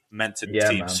Henri meant to the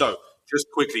team. Man. So, just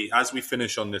quickly, as we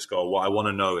finish on this goal, what I want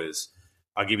to know is,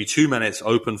 I'll give you 2 minutes,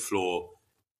 open floor.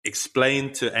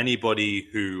 Explain to anybody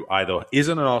who either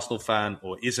isn't an Arsenal fan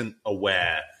or isn't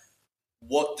aware,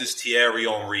 what does Thierry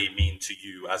Henry mean to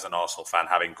you as an Arsenal fan,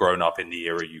 having grown up in the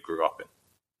era you grew up in?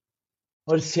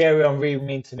 What does Thierry Henry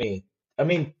mean to me? I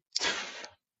mean,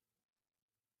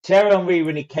 Thierry Henry,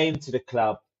 when he came to the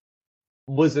club,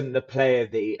 wasn't the player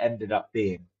that he ended up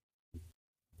being.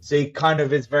 So he kind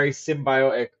of is very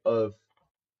symbiotic of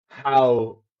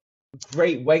how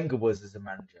great Wenger was as a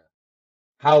manager.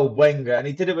 How Wenger, and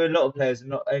he did it with a lot of players,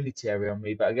 not only Thierry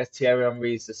Henry, but I guess Thierry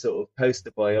Henry is the sort of poster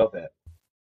boy of it.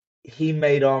 He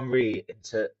made Henry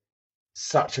into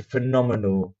such a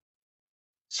phenomenal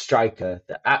striker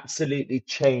that absolutely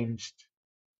changed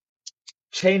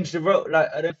the role. Like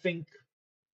I don't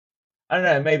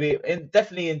know, maybe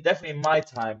definitely in my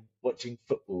time watching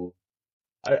football,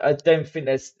 I don't think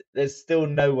there's still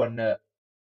no one that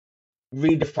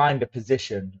redefined a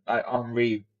position like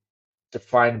Henry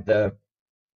defined the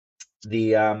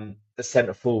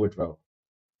centre forward role.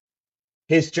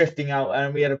 His drifting out,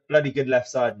 and we had a bloody good left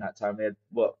side in that time. We had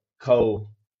Cole,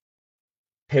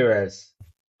 Pires,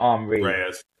 Henry.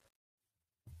 Reyes.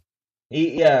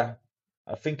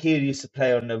 I think he used to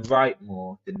play on the right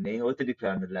more, didn't he? Or did he play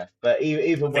on the left? But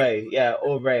either way,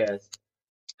 or Reyes.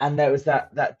 And there was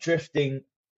that drifting,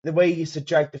 the way he used to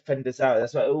drag defenders out.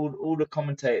 That's why all the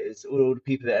commentators, all the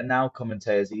people that are now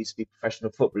commentators that used to be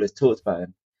professional footballers talked about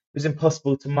him. It was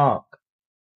impossible to mark.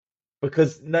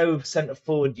 because no centre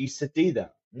forward used to do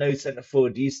that. No centre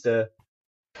forward used to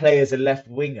play as a left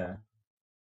winger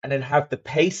and then have the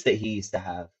pace that he used to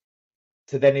have.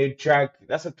 So then he would drag.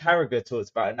 That's what Carragher talks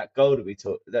about in that goal that we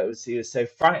talked. He was so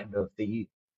frightened of that you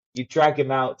drag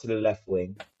him out to the left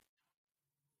wing,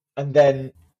 and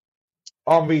then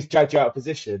Henry's dragged you out of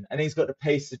position, and he's got the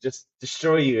pace to just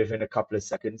destroy you within a couple of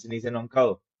seconds, and he's in on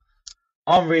goal.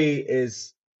 Henry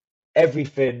is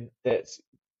everything that's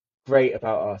great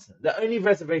about Arsenal. The only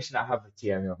reservation I have with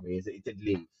Thierry Henry is that he did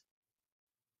leave,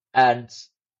 and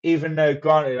even though,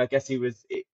 granted, I guess he was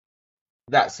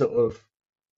that sort of.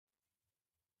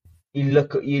 You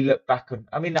look back on.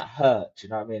 I mean, that hurt. You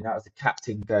know what I mean? That was the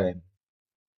captain going.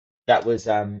 That was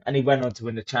and he went on to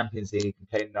win the Champions League and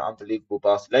played in an unbelievable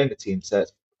Barcelona team. So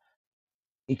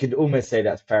you could almost say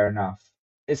that's fair enough.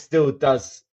 It still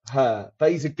does hurt,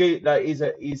 but he's a good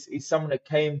he's someone that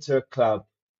came to a club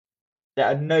that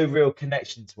had no real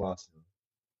connection to Arsenal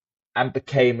and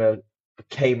became an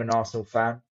Arsenal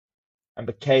fan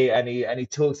and he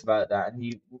talks about that.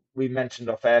 And we mentioned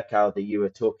off air, Cal, that you were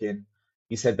talking.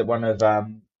 You said that one of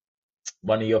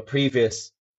your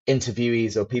previous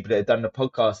interviewees or people that had done the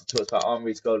podcast that talks about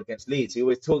Henry's goal against Leeds. He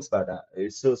always talks about that. He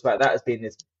talks about that as being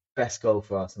his best goal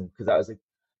for Arsenal because that was the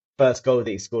first goal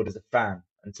that he scored as a fan.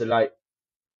 And to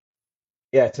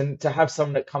have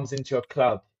someone that comes into your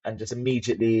club and just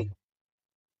immediately,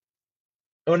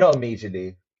 or not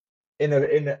immediately,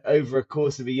 in over a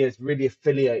course of a year, really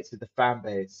affiliates with the fan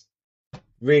base,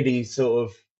 really sort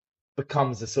of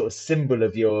becomes a sort of symbol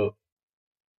of your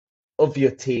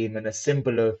team and a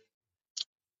symbol of,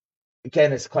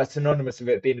 again, it's quite synonymous with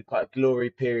it being quite a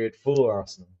glory period for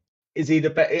Arsenal. Is he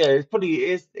the best? Yeah, it's probably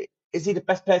is. Is he the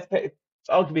best player to play?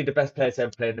 Arguably the best player to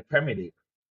ever play in the Premier League.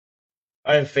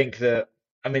 I don't think that.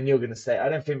 I mean, you're going to say I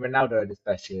don't think Ronaldo had his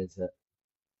best years at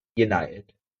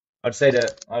United. I'd say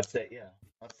that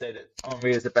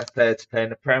Henry is the best player to play in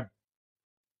the Prem.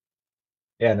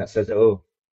 Yeah, and that says it all.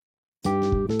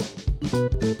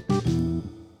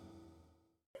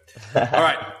 All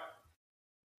right.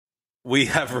 We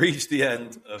have reached the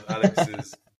end of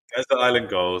Alex's Desert Island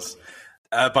goals.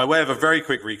 By way of a very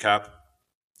quick recap,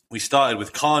 we started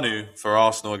with Kanu for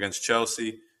Arsenal against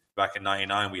Chelsea back in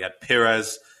 '99. We had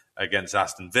Pires against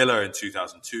Aston Villa in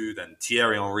 2002. Then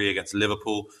Thierry Henry against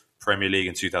Liverpool, Premier League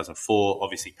in 2004.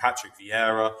 Obviously, Patrick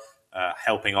Vieira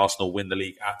helping Arsenal win the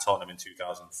league at Tottenham in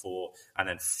 2004. And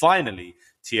then finally,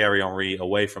 Thierry Henry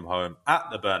away from home at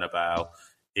the Bernabeu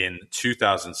in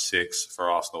 2006 for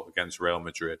Arsenal against Real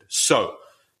Madrid. So,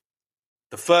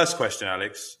 the first question,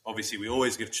 Alex, obviously we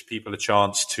always give people a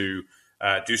chance to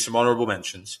do some honourable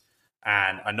mentions.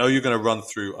 And I know you're going to run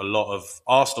through a lot of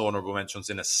Arsenal honourable mentions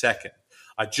in a second.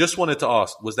 I just wanted to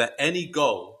ask, was there any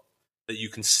goal that you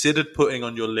considered putting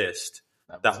on your list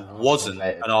that wasn't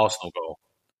an Arsenal goal?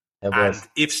 And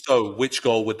if so, which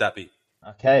goal would that be?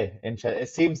 Okay,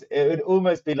 interesting. It would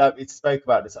almost be like we spoke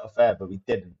about this off air, but we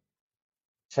didn't.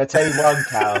 Shall I tell you one,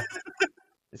 Cal?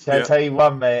 Shall I tell you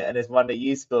one, mate? And it's one that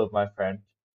you scored, my friend.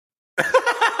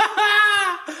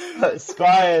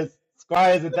 Squires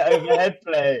at the overhead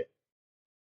play.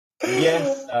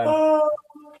 Yes, son.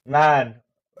 Man,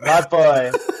 my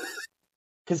boy.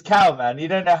 Because Cal, man, you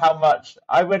don't know how much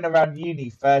I went around uni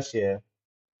first year.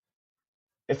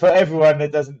 If for everyone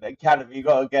that doesn't academy, you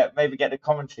got to maybe get the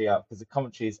commentary up because the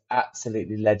commentary is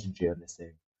absolutely legendary on this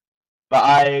thing.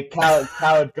 But Cal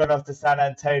had gone off to San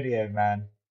Antonio, man,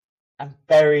 and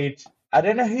buried. I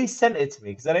don't know who sent it to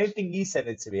me because I don't think you sent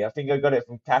it to me. I think I got it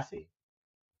from Kathy.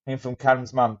 I think from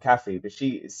Callum's mum, Kathy. But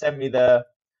she sent me the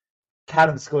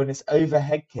Callum scoring this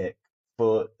overhead kick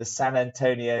for the San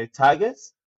Antonio Tigers.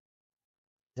 Is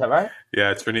that right?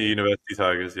 Yeah, Trinity University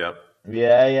Tigers. Yeah.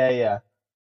 Yeah.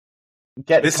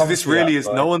 This really is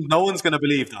no one's going to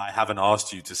believe that I haven't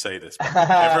asked you to say this.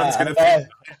 Everyone's going to think.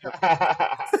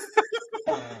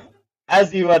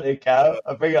 As you wanted, Cal.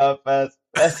 I'll bring it up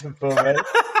first and foremost.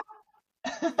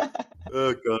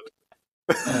 Oh God.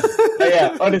 But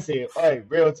yeah, honestly,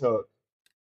 real talk.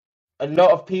 A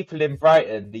lot of people in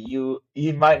Brighton that you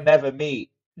might never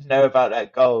meet know about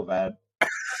that goal, man.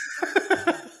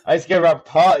 I used to go around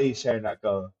parties showing that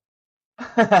goal.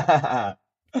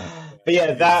 But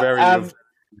yeah, that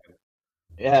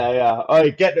yeah.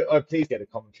 Please get the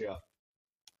commentary up.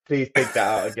 Please dig that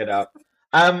out and get it up.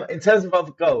 In terms of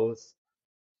other goals,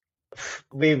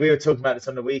 we were talking about this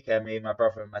on the weekend, me, my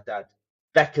brother, and my dad.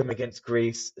 Beckham against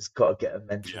Greece has got to get a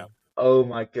mention. Yeah. Oh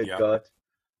my good God!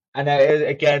 And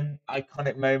again,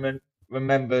 iconic moment.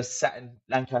 Remember, sat in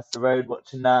Lancaster Road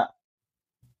watching that.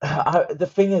 The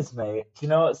thing is, mate, you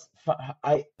know what?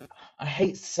 I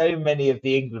hate so many of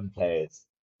the England players.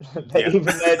 Even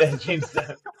though they've been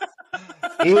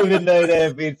even though there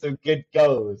have been some good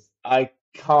goals, I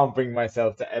can't bring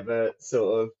myself to ever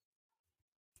sort of.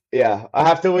 Yeah, I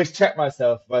have to always check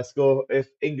myself if I score, if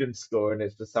England score, and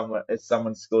it's for someone, if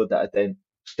someone scored that I don't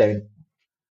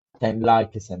don't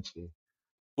like essentially.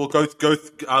 Well, go.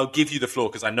 I'll give you the floor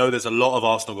because I know there's a lot of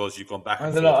Arsenal goals you've gone back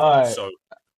and There's a lot. forth All on. right, So,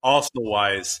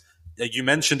 Arsenal-wise, you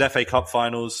mentioned FA Cup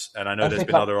finals, and I know there's FA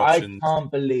been Cup. other I options. can't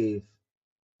believe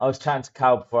I was chatting to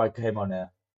Cal before I came on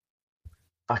here.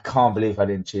 I can't believe I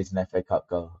didn't choose an FA Cup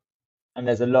goal. And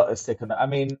there's a lot of stick on it. I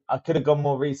mean, I could have gone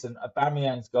more recent.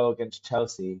 Aubameyang's goal against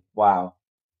Chelsea. Wow,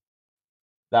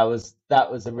 that was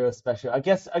a real special. I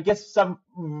guess some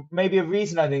maybe a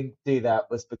reason I didn't do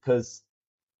that was because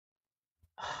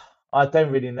I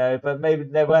don't really know, but maybe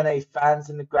there weren't any fans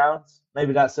in the grounds.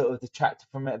 Maybe that sort of detracted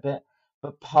from it a bit.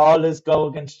 But Parler's goal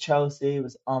against Chelsea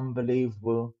was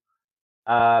unbelievable.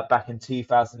 Back in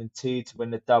 2002 to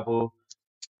win the double.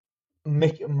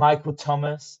 Michael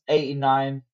Thomas,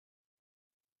 89.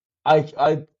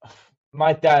 I,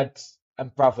 my dad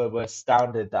and brother were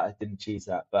astounded that I didn't choose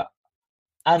that,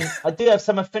 and I do have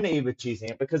some affinity with choosing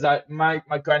it because my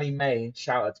Granny May,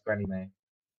 shout out to Granny May,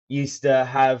 used to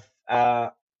have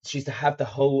she used to have the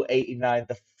whole 89,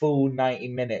 the full 90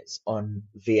 minutes on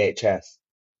VHS.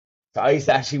 So I used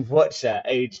to actually watch that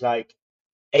age like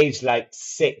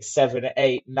 6, 7,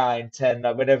 8, 9, 10,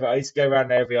 like whenever I used to go around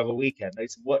there every other weekend. I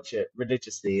used to watch it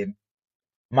religiously, and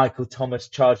Michael Thomas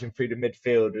charging through the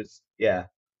midfield was, yeah.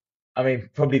 I mean,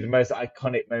 probably the most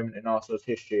iconic moment in Arsenal's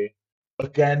history.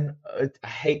 Again, I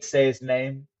hate to say his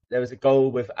name. There was a goal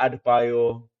with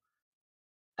Adebayor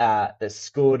that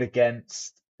scored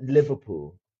against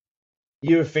Liverpool.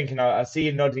 You were thinking, I see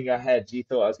you nodding your head. You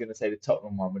thought I was going to say the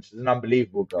Tottenham one, which was an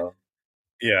unbelievable goal.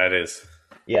 Yeah, it is.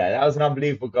 Yeah, that was an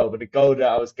unbelievable goal. But the goal that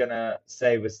I was going to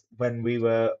say was when we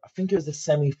were, I think it was the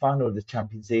semi-final of the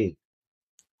Champions League.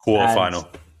 And Quarterfinal.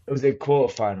 it was a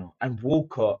quarterfinal. And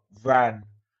Walcott ran.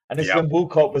 And this is Yep. when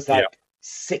Walcott was like Yep.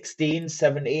 16,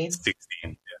 17.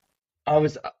 16. I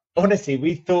was honestly,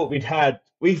 we thought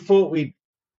we'd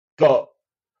got,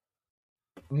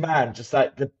 man, just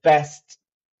like the best.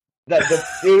 Like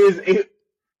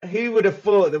who would have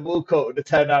thought that Walcott would have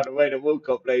turned out the way that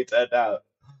Walcott play turned out?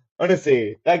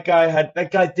 Honestly, that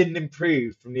guy didn't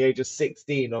improve from the age of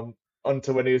 16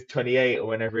 onto when he was 28 or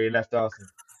whenever he left Arsenal.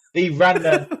 He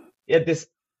had this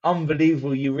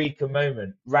unbelievable eureka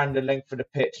moment, ran the length of the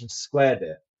pitch and squared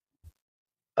it.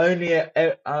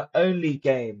 Only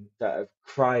game that I've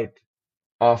cried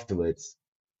afterwards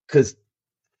because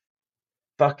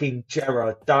fucking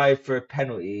Gerrard dived for a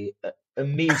penalty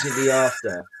immediately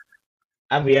after,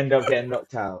 and we end up getting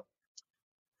knocked out.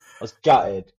 I was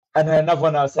gutted. And then another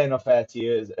one I was saying off air to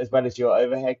you, as well as your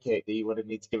overhead kick that you wanted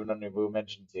me to give an honourable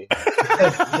mention to,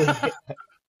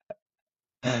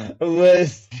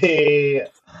 was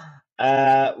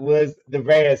the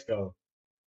Reyes goal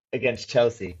against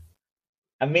Chelsea.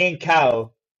 And me and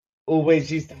Cal always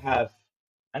used to have,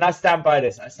 and I stand by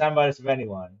this. I stand by this with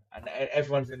anyone, and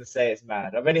everyone's going to say it's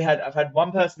mad. I've had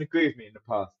one person agree with me in the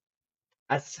past.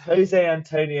 As Jose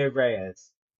Antonio Reyes,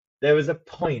 there was a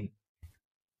point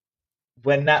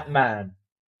when that man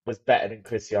was better than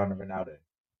Cristiano Ronaldo,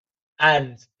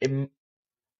 and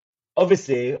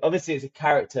obviously, it's a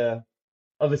character.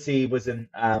 Obviously, he wasn't.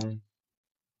 I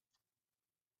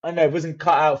know it wasn't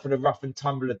cut out for the rough and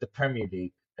tumble of the Premier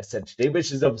League, essentially,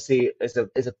 which is obviously is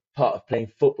a part of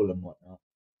playing football and whatnot.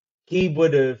 He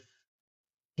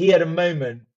had a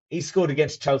moment. He scored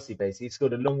against Chelsea, basically. He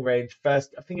scored a long range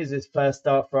first. I think it was his first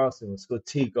start for Arsenal. Scored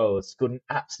 2 goals. Scored an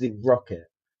absolute rocket.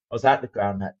 I was at the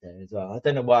ground that day as well. I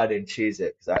don't know why I didn't choose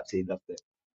it because I absolutely loved it.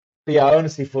 But yeah, I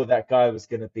honestly thought that guy was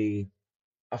going to be.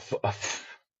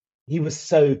 He was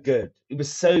so good. He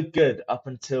was so good up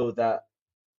until that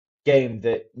game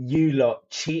that you lot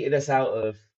cheated us out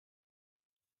of.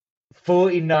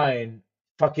 49,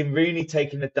 fucking Rooney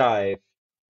taking a dive.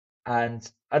 And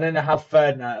I don't know how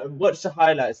third now. Watch the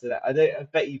highlights of that. I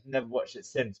bet you've never watched it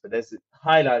since, but there's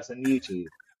highlights on YouTube.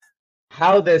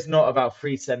 How there's not about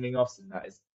 3 sending offs in that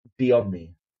is beyond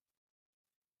me.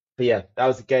 But yeah, that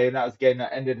was a game. That was a game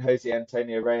that ended Jose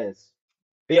Antonio Reyes.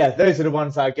 But yeah, those are the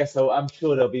ones I guess I'm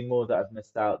sure there'll be more that I've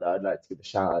missed out that I'd like to give a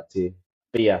shout out to.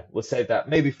 But yeah, we'll save that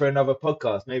maybe for another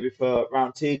podcast, maybe for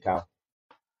round 2, Cal.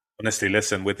 Honestly,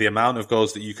 listen, with the amount of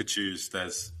goals that you could choose,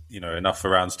 there's enough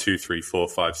for rounds 2, 3, 4,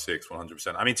 5, 6,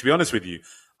 100%. I mean, to be honest with you,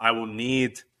 I will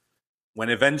need, when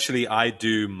eventually I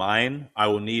do mine, I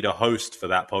will need a host for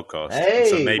that podcast. Hey,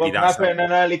 so maybe can I put in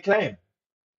an early claim?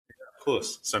 Of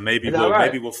course. So maybe Is that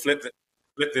right? we'll flip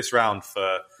this round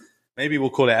for Maybe we'll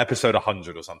call it episode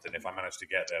 100 or something. If I manage to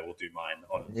get there, we'll do mine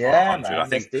on 100. Man,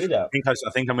 let's do that.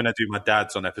 I think I'm going to do my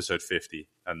dad's on episode 50,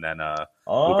 and then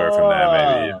we'll go from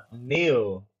there. Maybe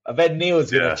Neil. I bet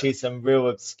Neil's going to choose some real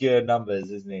obscure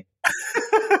numbers, isn't he?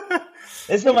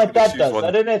 It's what my dad does.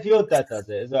 I don't know if your dad does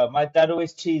it as well. My dad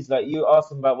always chooses, like, you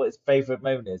ask him about what his favourite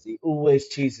moment is. He always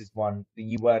chooses one that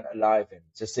you weren't alive in,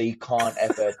 just so you can't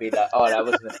ever be like, oh, that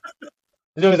wasn't it.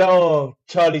 It's always like, oh,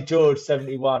 Charlie George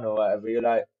 71 or whatever. You're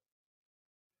like,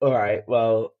 all right,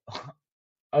 well,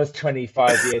 I was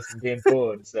 25 years from being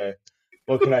born, so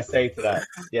what can I say to that?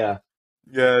 Yeah.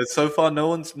 Yeah, so far no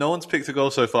one's picked a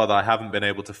goal so far that I haven't been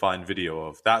able to find video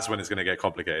of. That's when it's going to get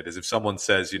complicated. Is if someone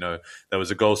says, there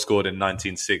was a goal scored in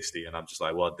 1960, and I'm just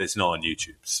like, well, it's not on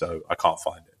YouTube, so I can't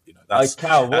find it. That's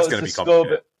going to be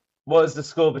complicated. What was the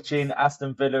score between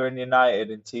Aston Villa and United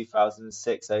in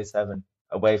 2006-07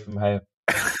 away from home?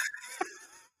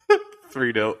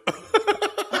 3-0.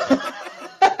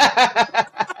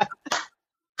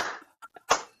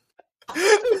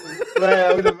 Wait,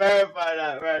 I'm going to verify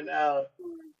that right now.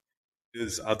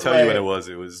 I'll tell you when it was.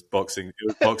 It was Boxing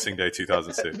Day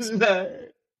 2006. No.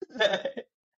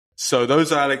 So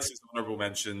those are Alex's honourable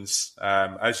mentions.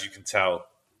 As you can tell,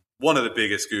 one of the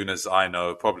biggest gooners I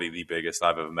know, probably the biggest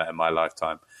I've ever met in my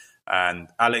lifetime. And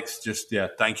Alex,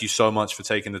 thank you so much for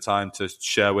taking the time to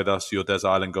share with us your Desert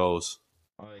Island goals.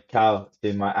 Oh, Cal, it's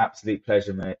been my absolute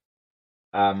pleasure, mate.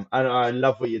 I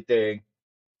love what you're doing.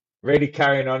 Really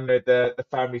carrying on with the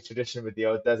family tradition with the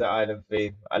old Desert Island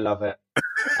theme. I love it.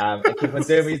 And keep on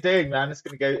doing what you're doing, man. It's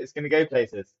gonna go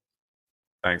places.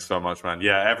 Thanks so much, man.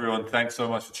 Yeah, everyone, thanks so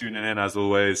much for tuning in, as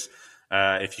always.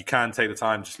 If you can take the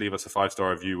time, just leave us a 5-star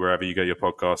review wherever you get your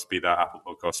podcast, be that Apple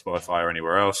Podcast, Spotify, or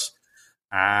anywhere else.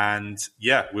 And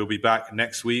we'll be back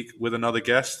next week with another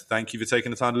guest. Thank you for taking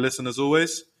the time to listen, as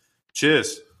always.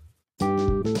 Cheers.